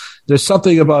show. There's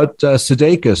something about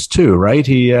Sudeikis too, right?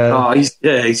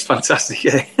 He's fantastic.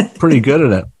 Yeah, pretty good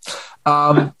at it.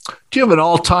 Do you have an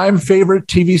all-time favorite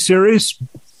TV series?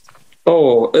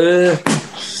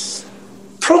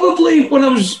 Probably when I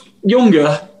was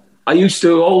younger, I used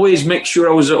to always make sure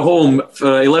I was at home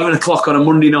for 11 o'clock on a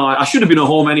Monday night. I should have been at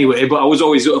home anyway, but I was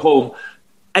always at home.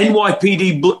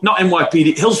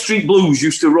 Hill Street Blues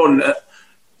used to run.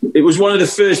 It was one of the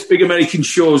first big American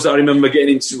shows that I remember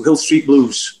getting into, Hill Street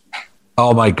Blues.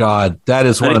 Oh, my God. That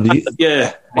is one of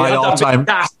the... my all-time...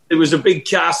 There was a big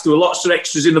cast. There were lots of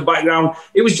extras in the background.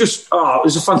 It was just... it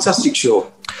was a fantastic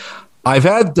show. I've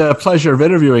had the pleasure of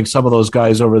interviewing some of those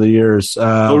guys over the years.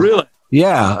 Oh, really?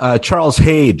 Yeah. Charles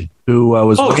Hayde, who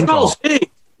was... Charles Hayde.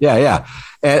 Yeah.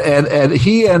 And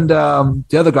he and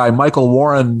the other guy, Michael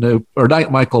Warren, or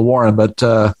not Michael Warren, but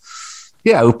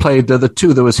who played the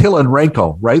two. There was Hill and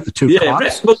Renko, right? The two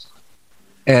cops.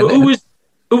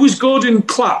 Who was Gordon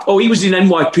Clapp? Oh, he was in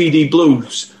NYPD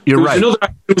Blues. You're right. Another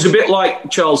actor who was a bit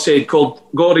like Charles Hayde called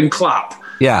Gordon Clapp.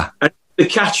 Yeah. And the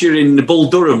catcher in Bull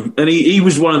Durham, and he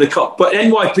was one of the cops. But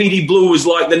NYPD Blue was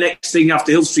like the next thing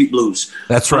after Hill Street Blues.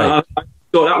 That's right. I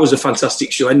thought that was a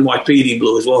fantastic show, NYPD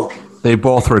Blue as well. They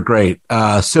both were great.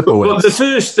 Sipowicz. But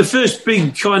the first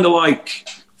big kind of like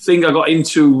thing I got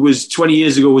into was 20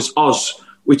 years ago was Oz,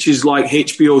 which is like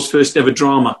HBO's first ever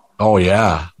drama. Oh,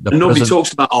 yeah. And nobody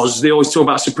talks about Oz. They always talk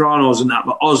about Sopranos and that,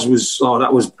 but Oz was,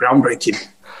 that was groundbreaking.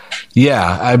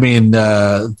 Yeah, I mean,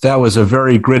 that was a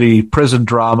very gritty prison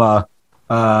drama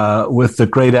with the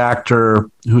great actor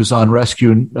who's on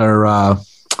Rescue, or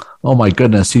oh my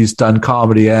goodness, he's done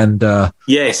comedy and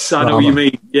yes, I know what you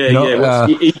mean. Yeah.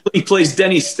 He plays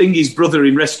Dennis Stingy's brother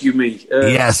in Rescue Me.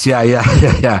 Yes,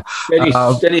 yeah.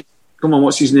 Dennis, come on,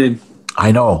 what's his name?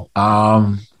 I know.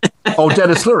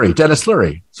 Dennis Leary.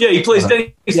 Yeah, he plays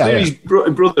Dennis Leary's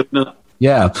brother. No.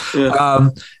 Yeah.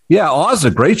 Oz is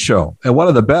a great show and one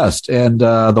of the best, and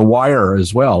The Wire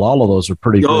as well. All of those are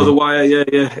pretty good. Oh, The Wire,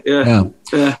 yeah.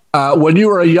 When you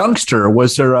were a youngster,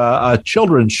 was there a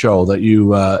children's show that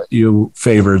you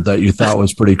favored that you thought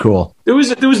was pretty cool? There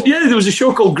was a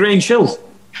show called Grange Hill.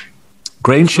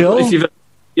 Grange Hill?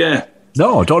 Yeah.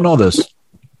 No, don't know this.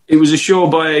 It was a show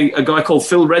by a guy called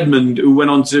Phil Redmond, who went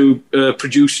on to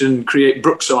produce and create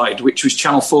Brookside, which was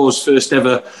Channel 4's first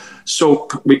ever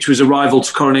soap, which was a rival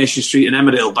to Coronation Street and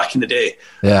Emmerdale back in the day.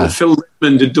 Yeah. But Phil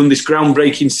Redmond had done this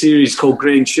groundbreaking series called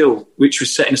Grange Hill, which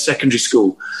was set in a secondary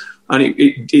school. And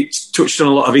it touched on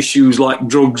a lot of issues like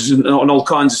drugs and all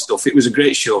kinds of stuff. It was a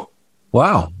great show.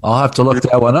 Wow. I'll have to look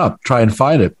that one up, try and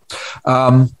find it.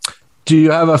 Do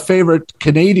you have a favorite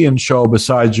Canadian show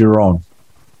besides your own?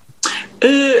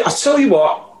 I tell you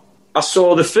what, I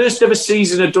saw the first ever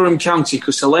season of Durham County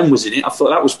because Helen was in it. I thought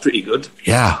that was pretty good.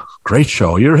 Yeah, great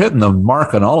show. You're hitting the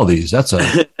mark on all of these. That's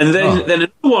a and then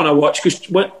another one I watched because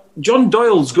John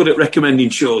Doyle's good at recommending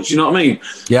shows. You know what I mean?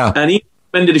 Yeah. And he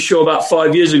recommended a show about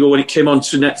 5 years ago when it came on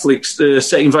to Netflix,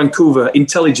 set in Vancouver,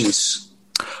 Intelligence.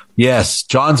 Yes,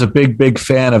 John's a big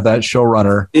fan of that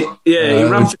showrunner. He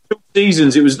ran for 2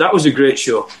 seasons. That was a great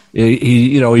show.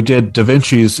 He did Da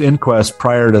Vinci's Inquest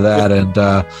prior to that, and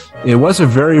it was a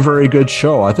very, very good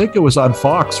show. I think it was on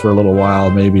Fox for a little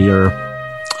while, maybe, or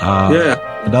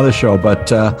another show. But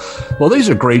these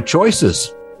are great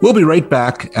choices. We'll be right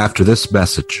back after this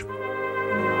message.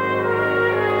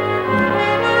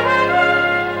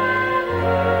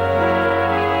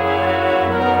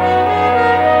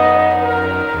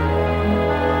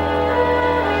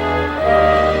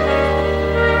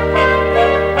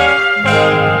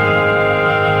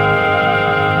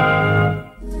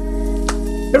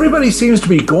 Everybody seems to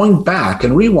be going back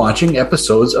and rewatching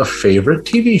episodes of favorite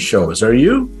TV shows. Are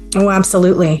you? Oh,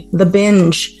 absolutely. The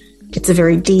binge. It's a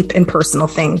very deep and personal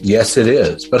thing. Yes, it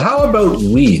is. But how about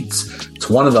Weeds? It's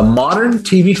one of the modern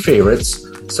TV favorites,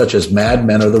 such as Mad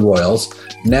Men or The Royals,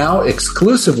 now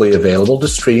exclusively available to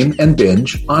stream and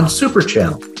binge on Super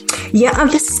Channel. Yeah,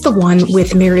 this is the one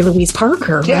with Mary Louise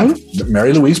Parker, right?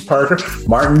 Mary Louise Parker,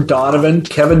 Martin Donovan,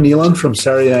 Kevin Nealon from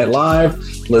Saturday Night Live,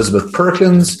 Elizabeth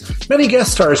Perkins, many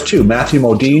guest stars too, Matthew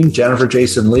Modine, Jennifer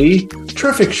Jason Leigh.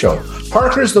 Terrific show.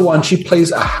 Parker's the one, she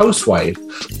plays a housewife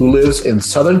who lives in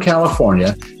Southern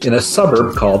California in a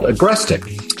suburb called Agrestic.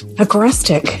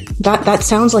 Agrestic. That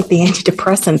sounds like the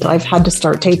antidepressant I've had to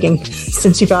start taking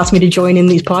since you've asked me to join in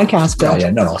these podcasts,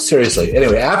 Bill. No, seriously.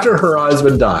 Anyway, after her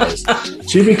husband dies,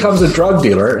 she becomes a drug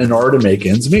dealer in order to make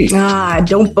ends meet.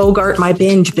 Don't bogart my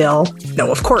binge, Bill.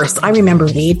 No, of course, I remember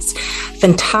Weeds.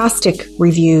 Fantastic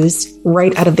reviews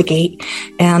right out of the gate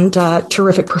and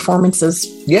terrific performances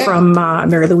from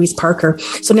Mary Louise Parker.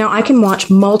 So now I can watch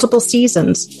multiple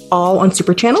seasons all on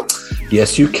Super Channel?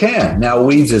 Yes, you can. Now,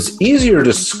 Weeds is easier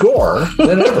to score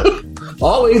than ever.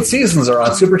 All 8 seasons are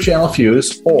on Super Channel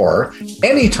Fuse or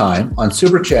anytime on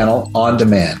Super Channel On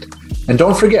Demand. And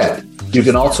don't forget, you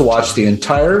can also watch the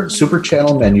entire Super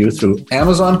Channel menu through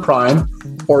Amazon Prime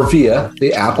or via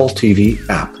the Apple TV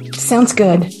app. Sounds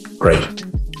good. Great.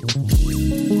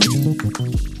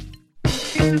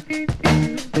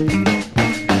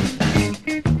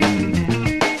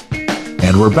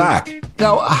 And we're back.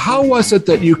 Now, how was it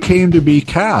that you came to be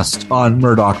cast on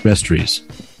Murdoch Mysteries?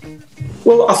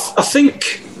 Well, I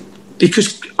think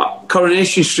because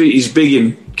Coronation Street is big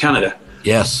in Canada.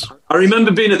 Yes. I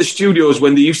remember being at the studios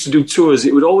when they used to do tours.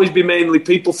 It would always be mainly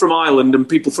people from Ireland and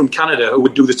people from Canada who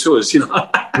would do the tours, you know.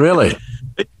 Really?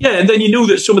 Yeah, and then you knew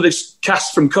that some of the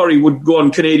cast from Corrie would go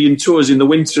on Canadian tours in the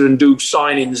winter and do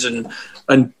signings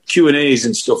and Q&As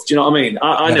and stuff. Do you know what I mean?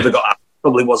 I never got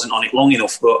probably wasn't on it long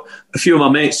enough, but a few of my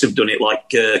mates have done it,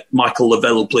 like Michael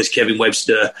Lavelle, who plays Kevin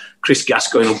Webster, Chris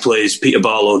Gascoigne, who plays Peter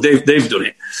Barlow. They've done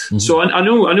it. Mm-hmm. So I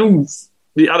knew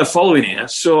they had a following here.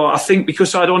 So I think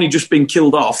because I'd only just been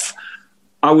killed off,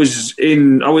 I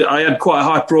had quite a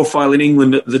high profile in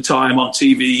England at the time on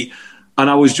TV, and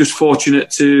I was just fortunate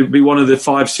to be one of the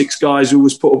 5-6 guys who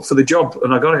was put up for the job,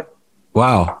 and I got it.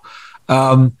 Wow.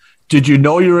 Did you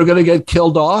know you were going to get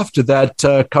killed off? Did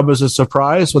that come as a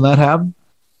surprise when that happened?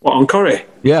 What, on Corrie?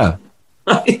 Yeah.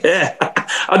 Yeah.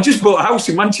 I just bought a house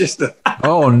in Manchester.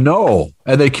 Oh, no.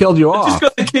 And they killed you off. I just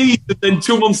got the keys, and then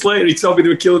 2 months later he told me they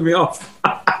were killing me off.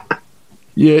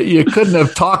 You couldn't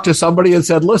have talked to somebody and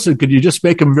said, listen, could you just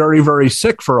make him very, very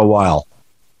sick for a while?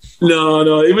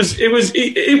 No. It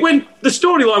went, the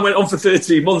storyline went on for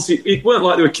 13 months. It weren't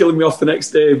like they were killing me off the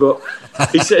next day, but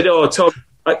he said, Tom,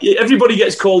 everybody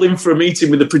gets called in for a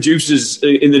meeting with the producers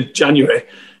in the January,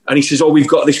 and he says, we've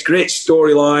got this great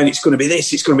storyline, it's going to be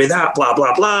this, it's going to be that, blah,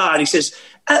 blah, blah. And he says,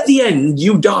 at the end,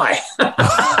 you die. And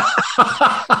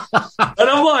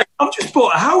I'm like, I've just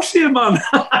bought a house here, man.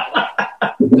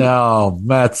 No,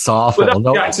 that's awful. But that's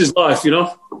the actor's life, you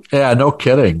know? Yeah, no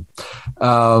kidding.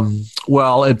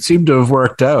 Well, it seemed to have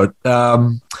worked out.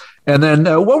 And then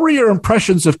what were your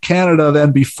impressions of Canada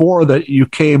then before that you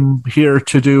came here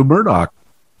to do Murdoch?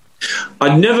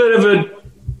 I'd never, ever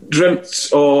dreamt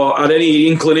or had any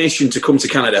inclination to come to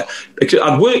Canada. Because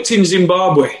I'd worked in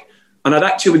Zimbabwe, and I'd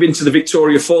actually been to the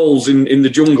Victoria Falls in the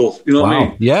jungle. You know what I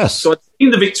mean? Yes. So I'd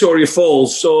seen the Victoria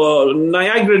Falls. So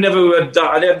Niagara never had that.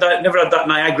 I never had that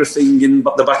Niagara thing in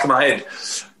the back of my head.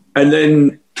 And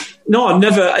then, no, I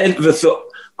never ever thought.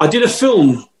 I did a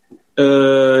film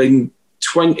in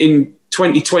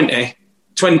 2000,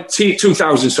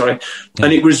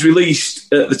 and it was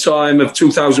released at the time of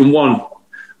 2001,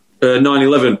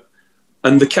 9/11,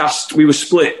 and the cast, we were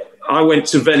split. I went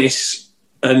to Venice,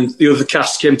 and the other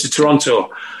cast came to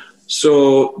Toronto.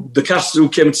 So the cast who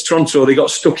came to Toronto, they got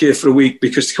stuck here for a week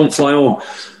because they couldn't fly home.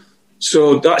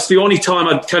 So that's the only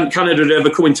time Canada had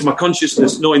ever come into my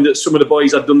consciousness, knowing that some of the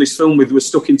boys I'd done this film with were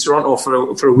stuck in Toronto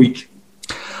for a week.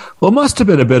 Well, it must have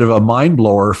been a bit of a mind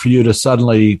blower for you to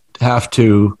suddenly have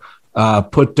to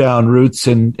put down roots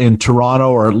in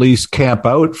Toronto, or at least camp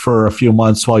out for a few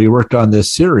months while you worked on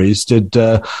this series.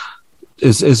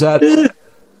 Is that?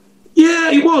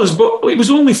 Yeah, it was, but it was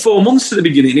only 4 months at the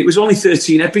beginning. It was only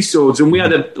 13 episodes, and we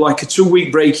had a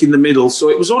 2-week break in the middle. So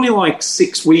it was only like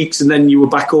 6 weeks, and then you were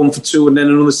back home for 2, and then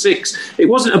another 6. It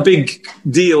wasn't a big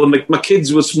deal, and my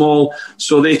kids were small,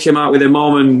 so they came out with their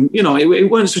mom, and it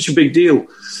wasn't such a big deal.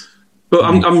 But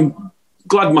I'm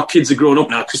glad my kids are grown up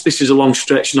now, because this is a long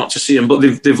stretch not to see them, but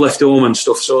they've left home and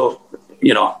stuff, so,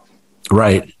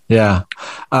 Right, yeah.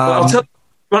 I'll tell you,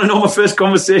 want to know my first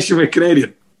conversation with a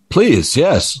Canadian? Please,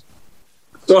 yes.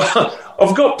 So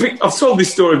I've told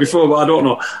this story before, but I don't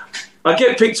know. I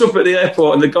get picked up at the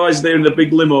airport, and the guy's there in the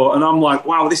big limo, and I'm like,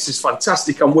 wow, this is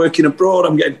fantastic. I'm working abroad.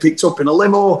 I'm getting picked up in a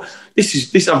limo.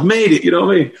 This I've made it, you know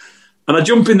what I mean? And I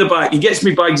jump in the back. He gets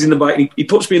me bags in the back. He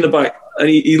puts me in the back, and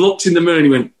he looked in the mirror and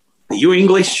he went, "Are you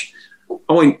English?"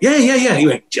 I went, yeah. He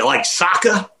went, do you like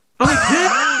soccer? I went,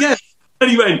 yeah.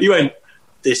 And he went,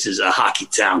 this is a hockey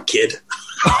town, kid.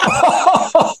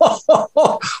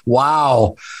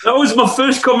 Wow. That was my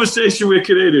first conversation with a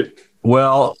Canadian.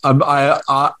 Well,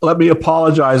 I let me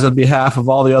apologize on behalf of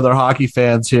all the other hockey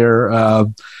fans here.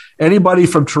 Anybody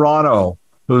from Toronto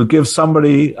who gives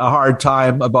somebody a hard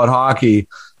time about hockey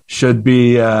should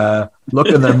be look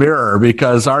in the mirror,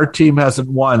 because our team hasn't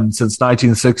won since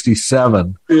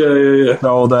 1967. Yeah.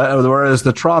 So whereas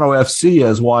the Toronto FC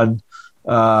has won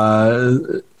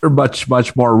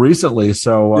much more recently.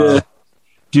 So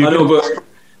but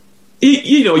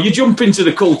you jump into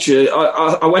the culture.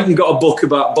 I went and got a book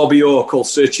about Bobby Orr called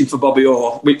Searching for Bobby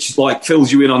Orr, which like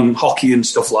fills you in on hockey and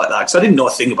stuff like that, because I didn't know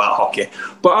a thing about hockey.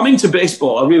 But I'm into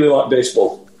baseball. I really like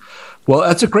baseball. Well,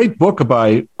 that's a great book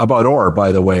about Orr,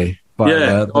 by the way.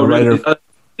 The writer.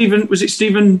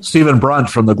 Stephen Brunt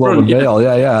from the Globe and Mail.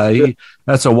 Yeah.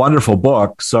 That's a wonderful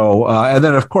book. So, and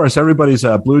then of course everybody's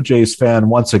a Blue Jays fan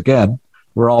once again.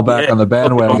 We're all back on the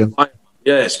bandwagon.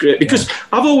 Yeah, it's great because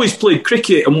I've always played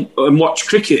cricket and watched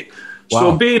cricket. Wow.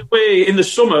 So being away in the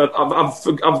summer,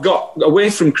 I've got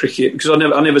away from cricket because I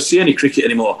never see any cricket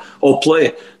anymore or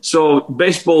play. So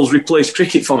baseball's replaced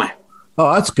cricket for me.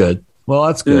 Oh, that's good. Well,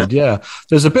 that's good. Yeah.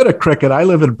 There's a bit of cricket. I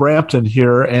live in Brampton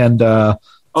here, and there's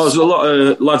a lot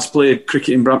of lads play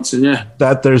cricket in Brampton. Yeah,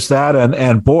 there's that,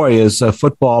 and boy, is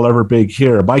football ever big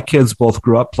here. My kids both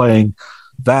grew up playing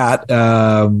that.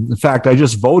 In fact, I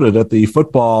just voted at the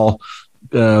football.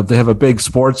 They have a big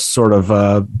sports sort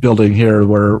of building here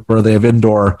where they have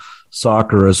indoor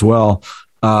soccer as well.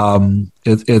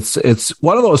 It's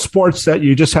one of those sports that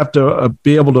you just have to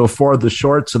be able to afford the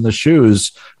shorts and the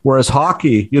shoes. Whereas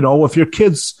hockey, if your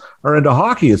kids are into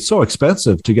hockey, it's so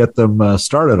expensive to get them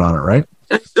started on it, right?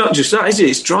 It's not just that, is it?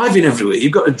 It's driving everywhere.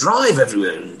 You've got to drive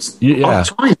everywhere. All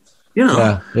the time.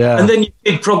 Yeah. And then your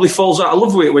kid probably falls out of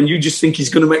love with it when you just think he's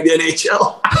going to make the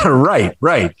NHL.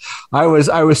 Right. I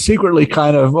was secretly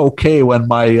kind of okay when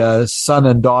my son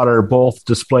and daughter both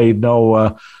displayed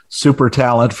no super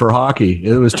talent for hockey.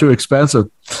 It was too expensive.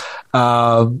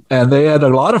 And they had a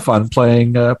lot of fun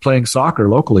playing soccer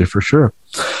locally for sure.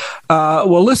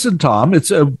 Well, listen, Tom,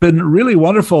 it's been really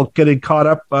wonderful getting caught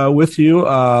up with you.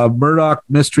 Murdoch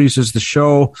Mysteries is the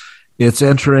show. It's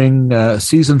entering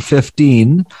season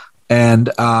 15. And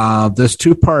this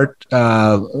two-part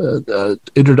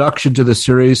introduction to the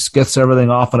series gets everything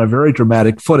off on a very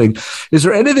dramatic footing. Is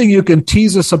there anything you can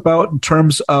tease us about in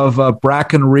terms of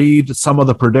Bracken Reed, some of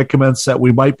the predicaments that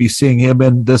we might be seeing him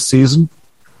in this season?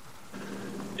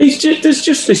 There's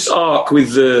just this arc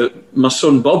with my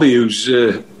son Bobby, who's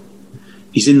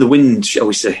he's in the wind, shall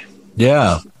we say?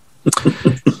 Yeah,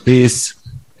 he's.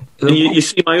 And you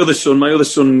see my other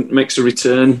son makes a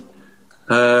return.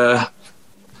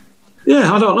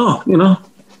 Yeah, I don't know,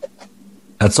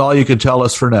 That's all you can tell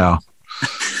us for now.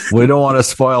 We don't want to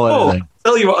spoil anything.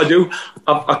 I'll tell you what I do.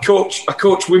 I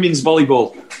coach women's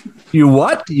volleyball. You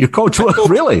what? You coach what?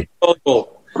 Really? Volleyball.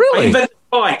 Really?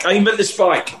 I invent the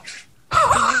spike.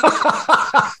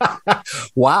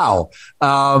 Wow.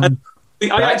 I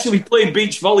actually played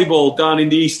beach volleyball down in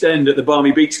the East End at the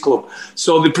Barmy Beach Club.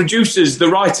 So the producers, the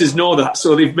writers know that.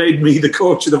 So they've made me the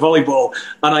coach of the volleyball,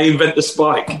 and I invent the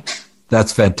spike.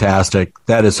 That's fantastic.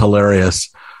 That is hilarious.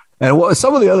 And what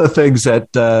some of the other things that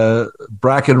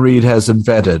Bracken Reed has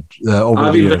invented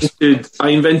over the years?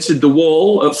 I invented the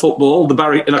wall at football,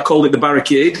 and I called it the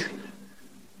barricade.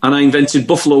 And I invented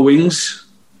buffalo wings.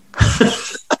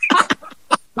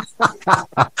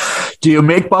 Do you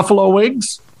make buffalo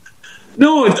wings?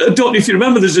 No, I don't know if you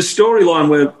remember. There's a storyline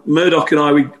where Murdoch and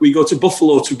I we go to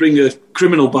Buffalo to bring a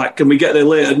criminal back, and we get there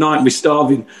late at night and we're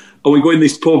starving. And we go in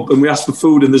this pub and we ask for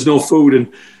food and there's no food,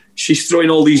 and she's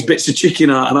throwing all these bits of chicken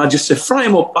out, and I just say, fry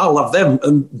them up, I'll have them.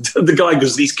 And the guy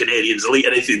goes, these Canadians will eat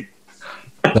anything.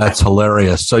 That's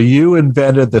hilarious. So you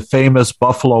invented the famous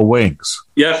buffalo wings.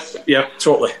 Yeah,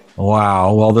 totally.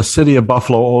 Wow. Well, the city of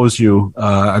Buffalo owes you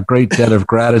a great debt of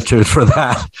gratitude for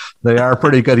that. They are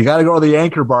pretty good. You got to go to the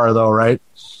Anchor Bar, though, right?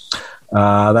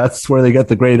 That's where they get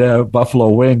the great buffalo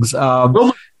wings. Well,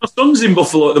 my son's in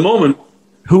Buffalo at the moment.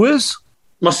 Who is?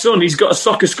 My son. He's got a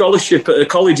soccer scholarship at a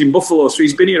college in Buffalo, so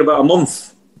he's been here about a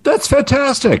month. That's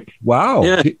fantastic. Wow.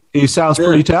 Yeah. He sounds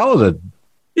pretty talented.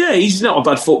 Yeah, he's not a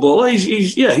bad footballer.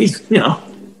 He's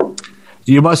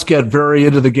You must get very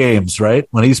into the games, right,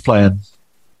 when he's playing?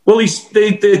 Well,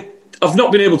 I've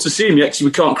not been able to see him yet because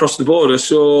we can't cross the border.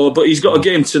 But he's got a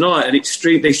game tonight, and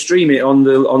they stream it on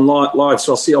live,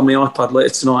 so I'll see it on my iPad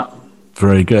later tonight.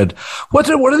 Very good. What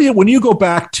are the when you go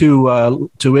back to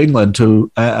England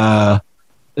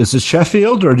is it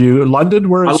Sheffield or London?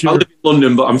 I live in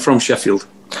London, but I'm from Sheffield.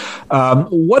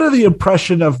 What are the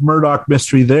impression of Murdoch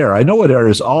Mystery there? I know it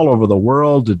airs all over the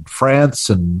world, in France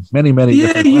and many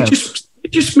different lands. You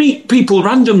just meet people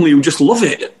randomly who just love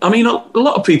it. I mean, a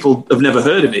lot of people have never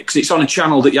heard of it because it's on a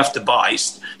channel that you have to buy.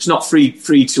 It's not free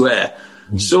to air.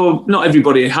 Mm-hmm. So not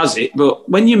everybody has it. But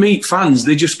when you meet fans,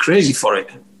 they're just crazy for it.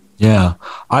 Yeah.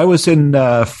 I was in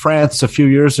France a few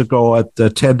years ago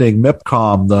attending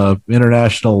MIPCOM, the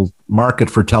International Market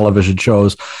for Television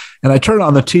Shows. And I turned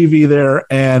on the TV there,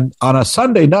 and on a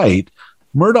Sunday night,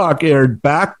 Murdoch aired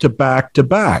back to back to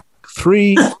back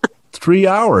 3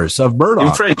 hours of Murdoch.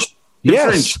 In French.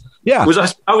 Yes. French. Yeah.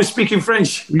 I was speaking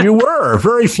French. You were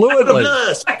very fluently.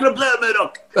 Sacre bleu,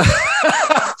 Murdoch.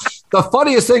 The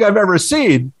funniest thing I've ever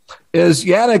seen is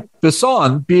Yannick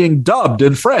Besson being dubbed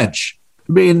in French.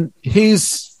 I mean,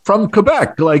 he's from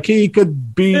Quebec. Like, he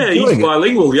could be doing he's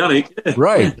bilingual, Yannick. Yeah.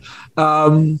 Right.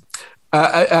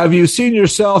 Have you seen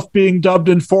yourself being dubbed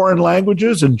in foreign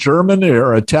languages, in German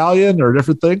or Italian or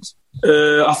different things?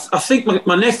 I think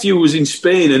my nephew was in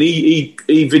Spain, and he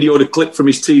videoed a clip from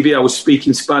his TV. I was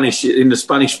speaking Spanish in the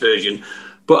Spanish version.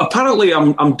 But apparently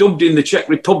I'm dubbed in the Czech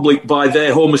Republic by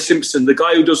their Homer Simpson. The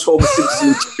guy who does Homer Simpson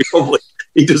in the Czech Republic,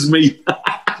 he does me.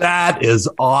 That is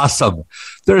awesome.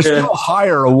 There's no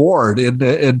higher award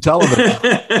in television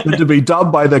than to be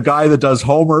dubbed by the guy that does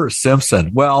Homer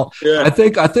Simpson. Well, I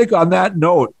think on that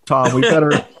note, Tom,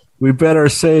 we better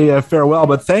say farewell.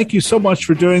 But thank you so much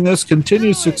for doing this.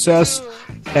 Continued success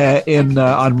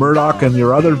on Murdoch and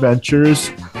your other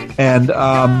ventures, and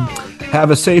have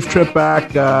a safe trip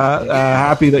back.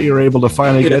 Happy that you're able to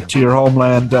finally get to your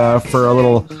homeland for a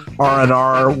little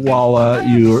R&R while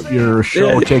your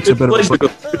show takes a bit of a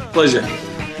break. Good pleasure.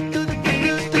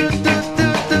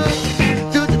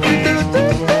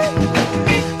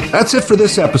 That's it for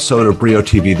this episode of Brio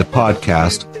TV, the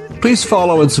podcast. Please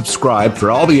follow and subscribe for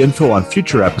all the info on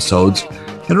future episodes.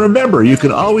 And remember, you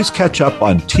can always catch up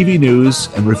on TV news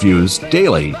and reviews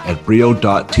daily at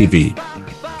brio.tv.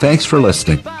 Thanks for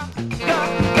listening.